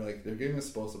 because they're giving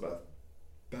us both about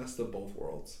best of both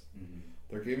worlds.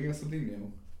 They're giving us something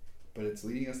new, but it's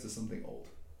leading us to something old.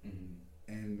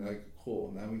 And like,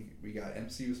 cool, now we got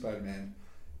MCU Spider-Man,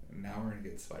 and now we're gonna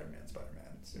get Spider-Man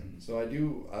soon. So I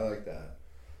like that.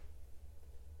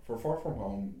 For Far From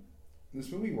Home,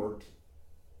 this movie worked.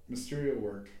 Mysterio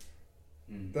worked.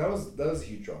 That was a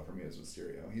huge draw for me as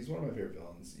Mysterio. He's one of my favorite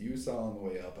villains. You saw on the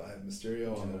way up, I have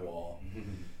Mysterio on the wall.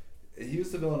 He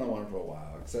was the villain I wanted for a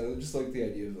while, because I just like the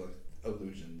idea of like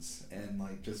illusions and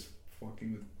like just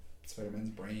fucking with Spider-Man's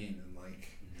brain and like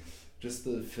just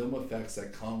the film effects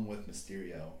that come with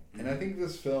Mysterio. And I think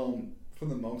this film, for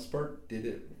the most part, did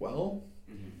it well.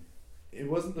 It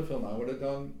wasn't the film I would have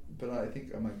done, but I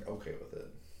think I'm like okay with it.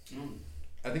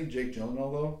 I think Jake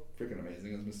Gyllenhaal though, freaking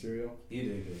amazing as Mysterio. He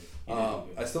did good.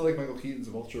 I still like Michael Keaton's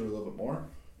Vulture a little bit more,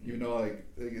 even though like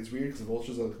it's weird because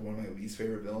Vulture's like one of my least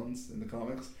favorite villains in the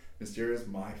comics. Mysterio's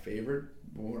my favorite,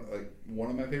 one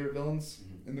of my favorite villains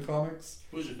in the comics.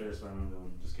 Who's your favorite Spider-Man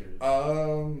villain? Just curious.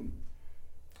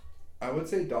 I would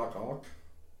say Doc Ock.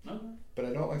 Okay. But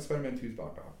I don't like Spider-Man 2's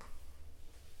Doc Ock.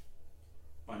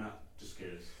 Why not? Just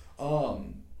curious.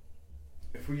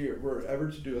 If we were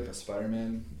ever to do like a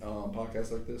Spider-Man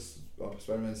podcast like this,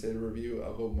 Spider-Man State of Review,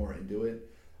 I'll go more into it.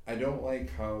 I don't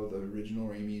like how the original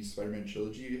Raimi Spider-Man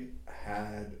trilogy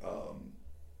had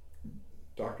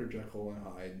Dr. Jekyll and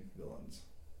Hyde villains.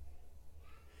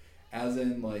 As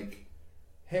in, like,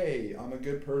 hey, I'm a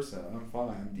good person, I'm fine,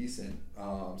 I'm decent.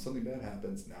 Something bad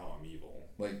happens, now I'm evil.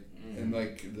 Like, and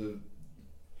like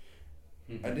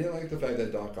I didn't like the fact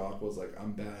that Doc Ock was like,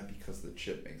 I'm bad because the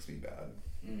chip makes me bad.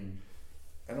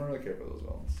 I don't really care for those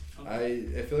villains.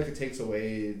 Okay. I feel like it takes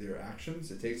away their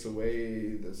actions. It takes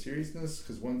away the seriousness,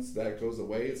 because once that goes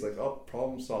away, it's like, oh,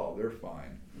 problem solved. They're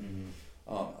fine.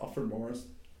 Alfred Morris.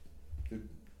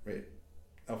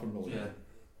 Alfred Molina. Yeah.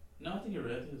 No, I think you're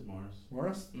right. I think it's Morris.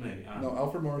 Morris? Maybe. No,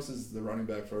 Alfred Morris is the running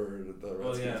back for the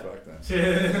Redskins back then.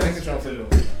 I think it's Alfred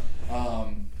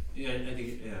Molina. Yeah, I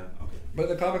think. Yeah. Okay. But in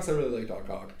the comics, I really like Doc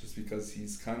Ock, just because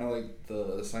he's kind of like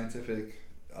the scientific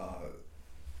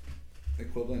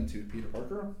equivalent to Peter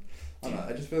Parker. I don't know.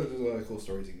 I just feel like there's a lot of cool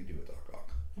stories you can do with Doc Ock.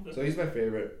 Okay. So he's my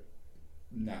favorite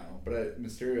now, but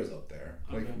Mysterio's up there.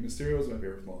 Like, Mysterio was my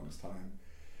favorite for the longest time.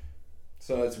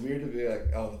 So it's weird to be like,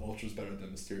 oh, the Vulture's better than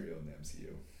Mysterio in the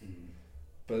MCU.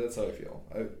 But that's how I feel.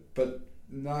 But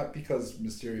not because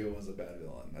Mysterio was a bad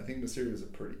villain. I think Mysterio was a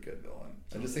pretty good villain.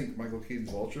 I just think Michael Keaton's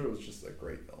Vulture was just a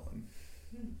great villain.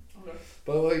 Okay.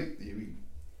 But like,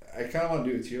 I kind of want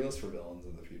to do a tier list for villains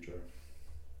in the future.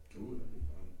 Ooh, that'd be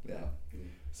fun. Yeah.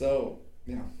 So,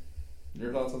 yeah.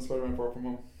 Your thoughts on Spider-Man Far From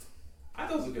Home? I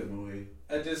thought it was a good movie.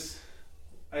 I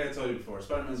had told you before,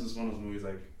 Spider-Man is just one of those movies,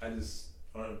 like,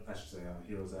 or I should say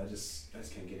heroes that I just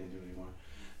can't get into anymore.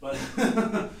 But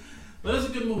but it's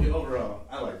a good movie overall.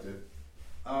 I liked it.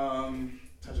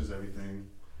 Touches everything.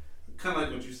 Kind of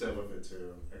like what you said with it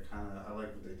too. I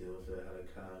like what they did with it. How they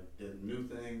kind of did a new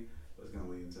thing, but it's gonna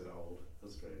lead into the old. It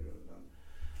was very good done.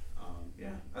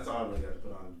 Yeah, that's all I really got to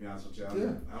put on. To be honest with you,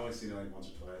 I only seen it like once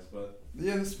or twice, but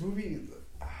yeah, this movie,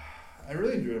 I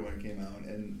really enjoyed it when it came out,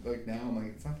 and like now I'm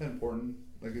like, it's not that important.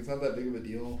 Like, it's not that big of a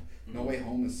deal. No Way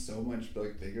Home is so much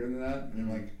like bigger than that, and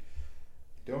I'm like,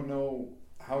 don't know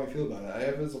how I feel about it. I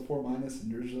have it as a 4-,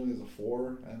 and originally as a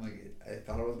 4, and like I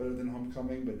thought it was better than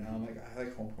Homecoming, but now I'm like, I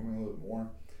like Homecoming a little bit more.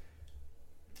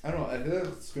 I don't know. I feel like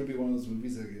it's going to be one of those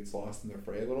movies that gets lost in the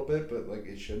fray a little bit, but like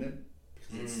it shouldn't,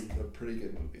 because it's a pretty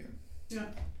good movie. Yeah,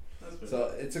 that's good.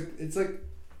 So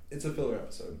it's a filler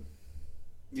episode.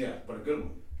 Yeah, but a good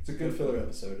one. It's a good filler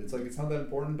episode. It's like, it's not that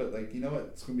important, but like, you know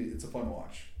what? It's a fun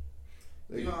watch.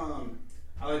 Like,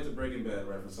 I like the Breaking Bad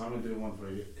reference, so I'm gonna do one for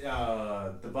you.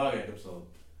 The Bug episode.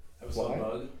 Fly?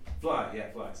 Bug.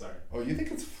 Fly. Sorry. Oh, you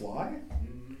think it's Fly?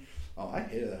 Oh, I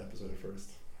hated that episode at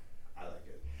first. I like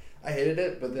it. I hated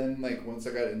it, but then like once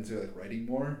I got into like writing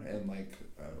more, and like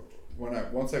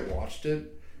once I watched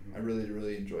it, I really,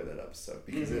 really enjoyed that episode,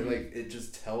 because it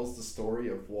just tells the story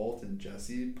of Walt and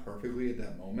Jesse perfectly at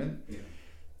that moment. Yeah.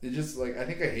 It just, like, I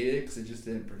think I hate it because it just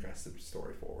didn't progress the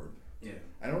story forward. Yeah.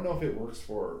 I don't know if it works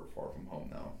for Far From Home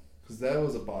though, because that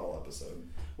was a bottle episode.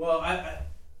 Well, I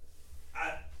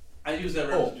use that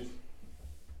reference.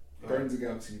 Guardians of the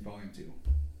Galaxy Volume 2. You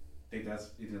think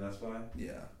that's why?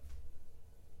 Yeah.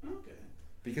 Okay.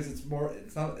 Because it's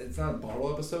not a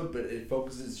bottle episode, but it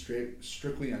focuses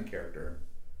strictly on character.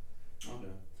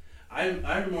 Okay.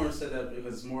 I more said that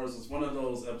because it's one of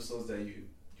those episodes that you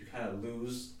kind of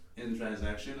lose in the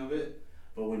transaction of it,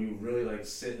 but when you really like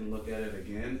sit and look at it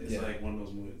again, it's like one of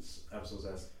those episodes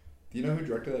that's. Do you know who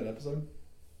directed that episode?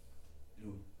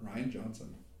 Who? Rian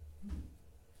Johnson.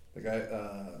 The guy,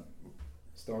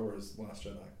 Star Wars Last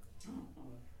Jedi. Oh,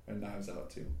 okay. And Knives Out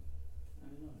too. I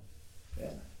didn't know that.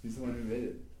 Yeah, he's the one who made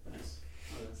it. Nice.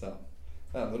 Okay. So,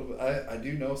 a little bit. I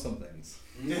do know some things.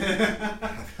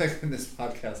 I feel like in this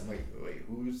podcast, I'm like, wait,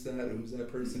 who's that? Who's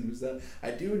that person? Who's that?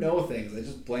 I do know things. I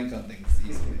just blank on things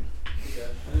easily. Okay,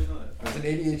 I didn't know that. It's an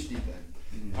ADHD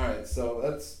thing. All right, so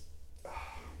that's.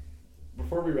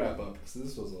 Before we wrap up, because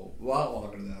this was a lot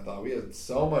longer than I thought. We had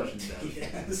so much in depth.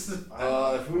 Yes.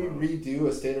 If we redo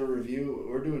a state of review,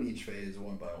 we're doing each phase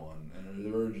one by one,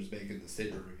 and we're just making the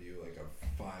state of review like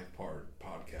a 5-part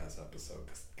podcast episode.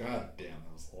 Because god damn,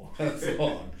 that was long. That's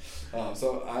long.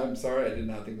 So I'm sorry, I did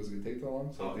not think it was going to take that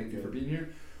long. So thank you for being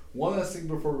here. One last thing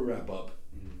before we wrap up: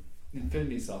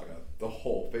 Infinity Saga, the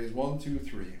whole phase 1, 2,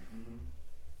 3.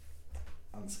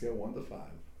 On a scale 1 to 5,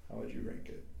 how would you rank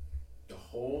it? The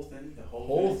whole thing? The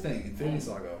whole thing, Infinity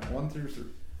Saga, 1 through 3.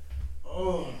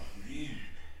 Oh, man.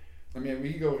 I mean,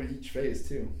 we can go over each phase,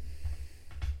 too.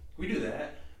 We do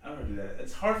that. I don't do that.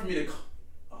 It's hard for me to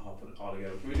put it all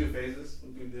together. Can we do phases?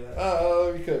 Can we do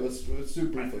that? We could. Let's do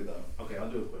it briefly, though. Okay, I'll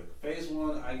do it quick. Phase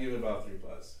 1, I give it about 3+.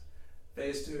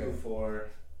 Phase 2, 4.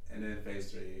 And then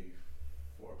phase 3,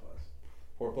 4+.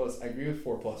 4+. I agree with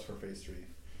 4+ for phase 3.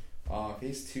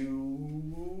 Phase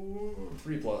 2,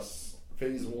 3+.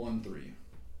 Phase 1, 3.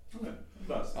 Okay.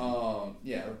 About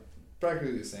yeah,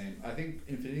 practically the same. I think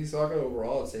Infinity Saga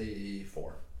overall, it's a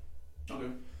 4.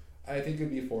 okay. I think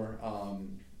it'd be a 4.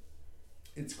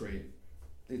 It's great.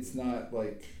 It's not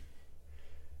like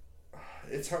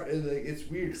it's hard. It's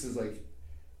weird because it's like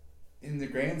in the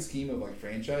grand scheme of like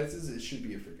franchises, it should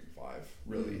be a freaking 5.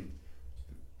 Really,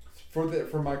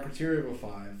 for my criteria of a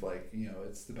 5, like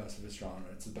it's the best of its genre.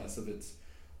 It's the best of its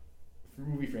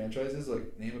movie franchises.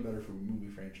 Like name a better movie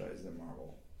franchise than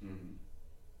Marvel.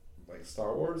 Like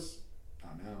Star Wars,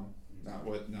 not now.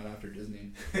 Not after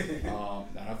Disney. Not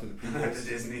after the prequels. After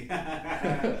Disney.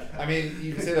 I mean,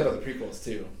 you can say that about the prequels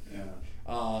too. Yeah.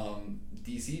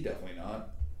 DC definitely not.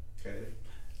 Okay.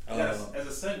 As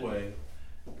a segue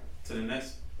to the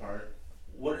next part,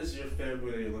 what is your favorite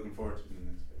movie that you're looking forward to in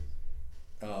the next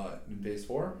phase? In phase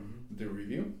 4, the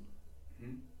review.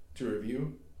 To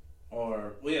review.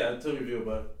 Or to review,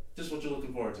 but just what you're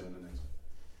looking forward to in the next one.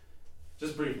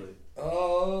 Just briefly.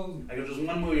 Like if there's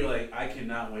one movie you're like, I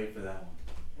cannot wait for that one.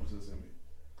 What's this gonna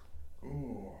be?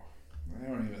 Ooh, I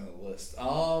don't even have a list.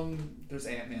 There's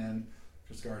Ant-Man,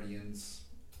 there's Guardians.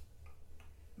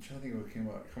 I'm trying to think of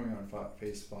what coming on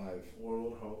phase 5.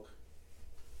 World Hulk.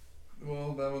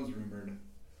 Well, that one's rumored.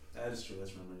 That is true.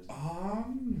 That's rumored.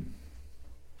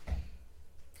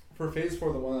 For phase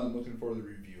 4, the one I'm looking for the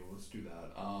review. Let's do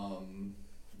that.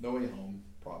 No Way Home,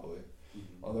 probably.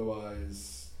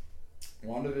 Otherwise,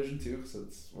 WandaVision 2, because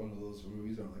it's one of those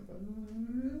movies where I'm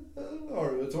like,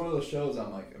 or it's one of those shows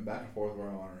I'm like, I'm back and forth where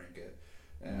I want to rank it,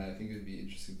 and I think it'd be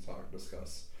interesting to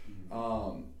discuss.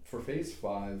 For phase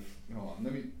 5, hold on,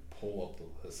 let me pull up the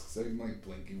list because I'm like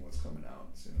blinking what's coming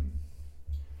out soon.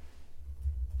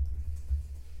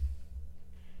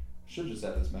 Should just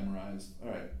have this memorized.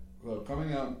 All right, so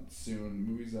coming out soon,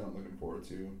 movies that I'm looking forward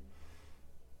to.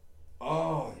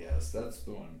 Oh yes, that's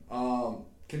the one.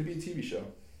 Can it be a TV show?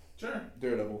 Sure.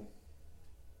 Daredevil.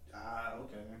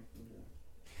 Okay.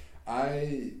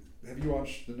 Have you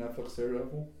watched the Netflix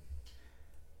Daredevil?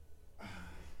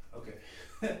 Okay.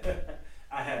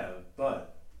 I have,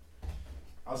 but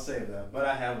I'll save that. But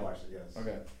I have watched it, yes.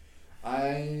 Okay.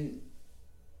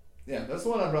 That's the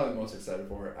one I'm probably most excited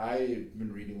for. I've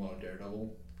been reading a lot of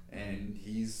Daredevil, and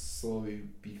he's slowly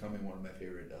becoming one of my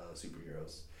favorite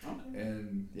superheroes. Okay.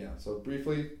 And so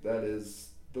briefly, that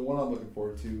is the one I'm looking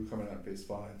forward to coming out in phase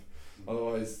 5.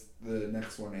 Otherwise, the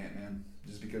next one, Ant-Man,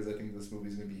 just because I think this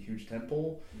movie's going to be a huge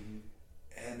tentpole,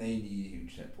 and they need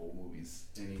huge tentpole movies.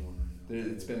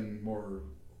 It's been more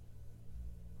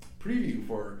preview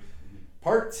for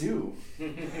part 2.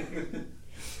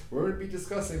 We're going to be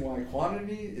discussing why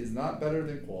quantity is not better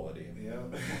than quality. Yeah.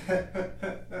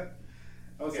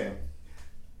 Okay.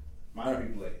 Mine would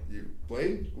be Blade.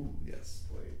 Blade? Ooh, yes.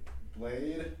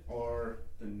 Blade or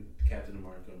the Captain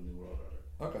America New World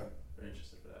Order. Okay. Very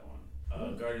interested for that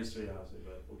one. Guardians 3 obviously,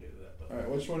 but we'll get to that. But Alright,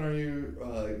 which one are you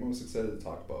most excited to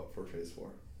talk about for phase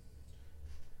 4?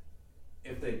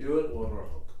 If they do it, World War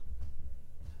Hulk.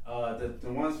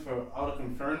 The ones for all the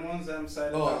confirmed ones that I'm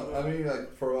excited about. I mean,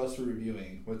 like for us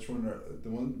reviewing, which one are the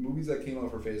movies that came out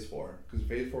for phase 4? Because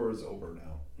phase 4 is over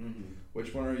now.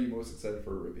 Which one are you most excited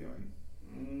for reviewing?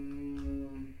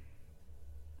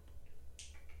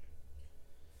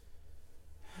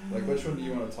 Like, which one do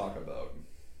you want to talk about?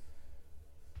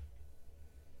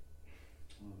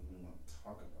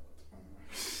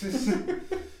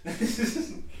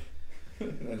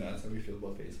 And that's how we feel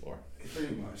about phase 4.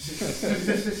 Pretty much.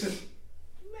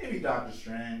 Maybe Doctor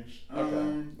Strange.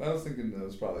 Okay. I was thinking that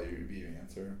was probably your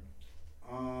answer.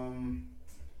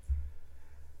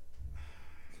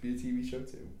 Could be a TV show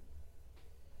too.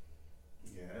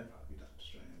 Yeah, it'd probably be Doctor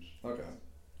Strange. Okay.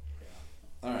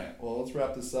 Yeah. Alright, well let's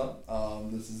wrap this up.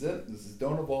 This is it. This is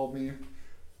Don't Evolve Me.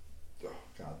 Oh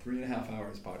god, 3.5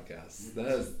 hours podcast. That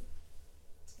is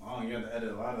long. You have to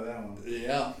edit a lot of that one.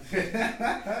 Yeah.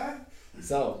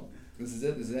 So, this is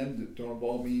it. This is end. Don't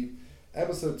Evolve Me.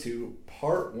 Episode 2,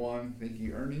 Part 1. Thank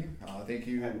you, Ernie. Thank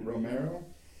you, Romero.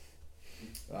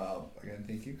 Again,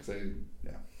 thank you, because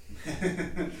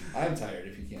I'm tired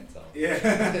if you can't tell. Yeah.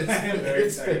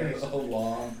 It's been a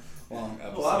long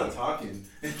episode. A lot of talking.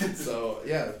 So,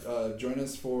 join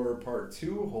us for Part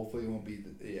 2. Hopefully it won't be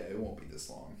this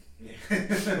long. Yeah.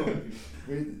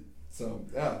 So,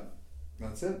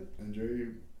 that's it. Enjoy your...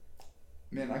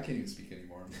 Man, I can't even speak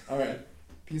anymore. All right.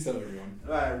 Peace out, everyone.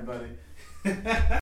 Bye, everybody.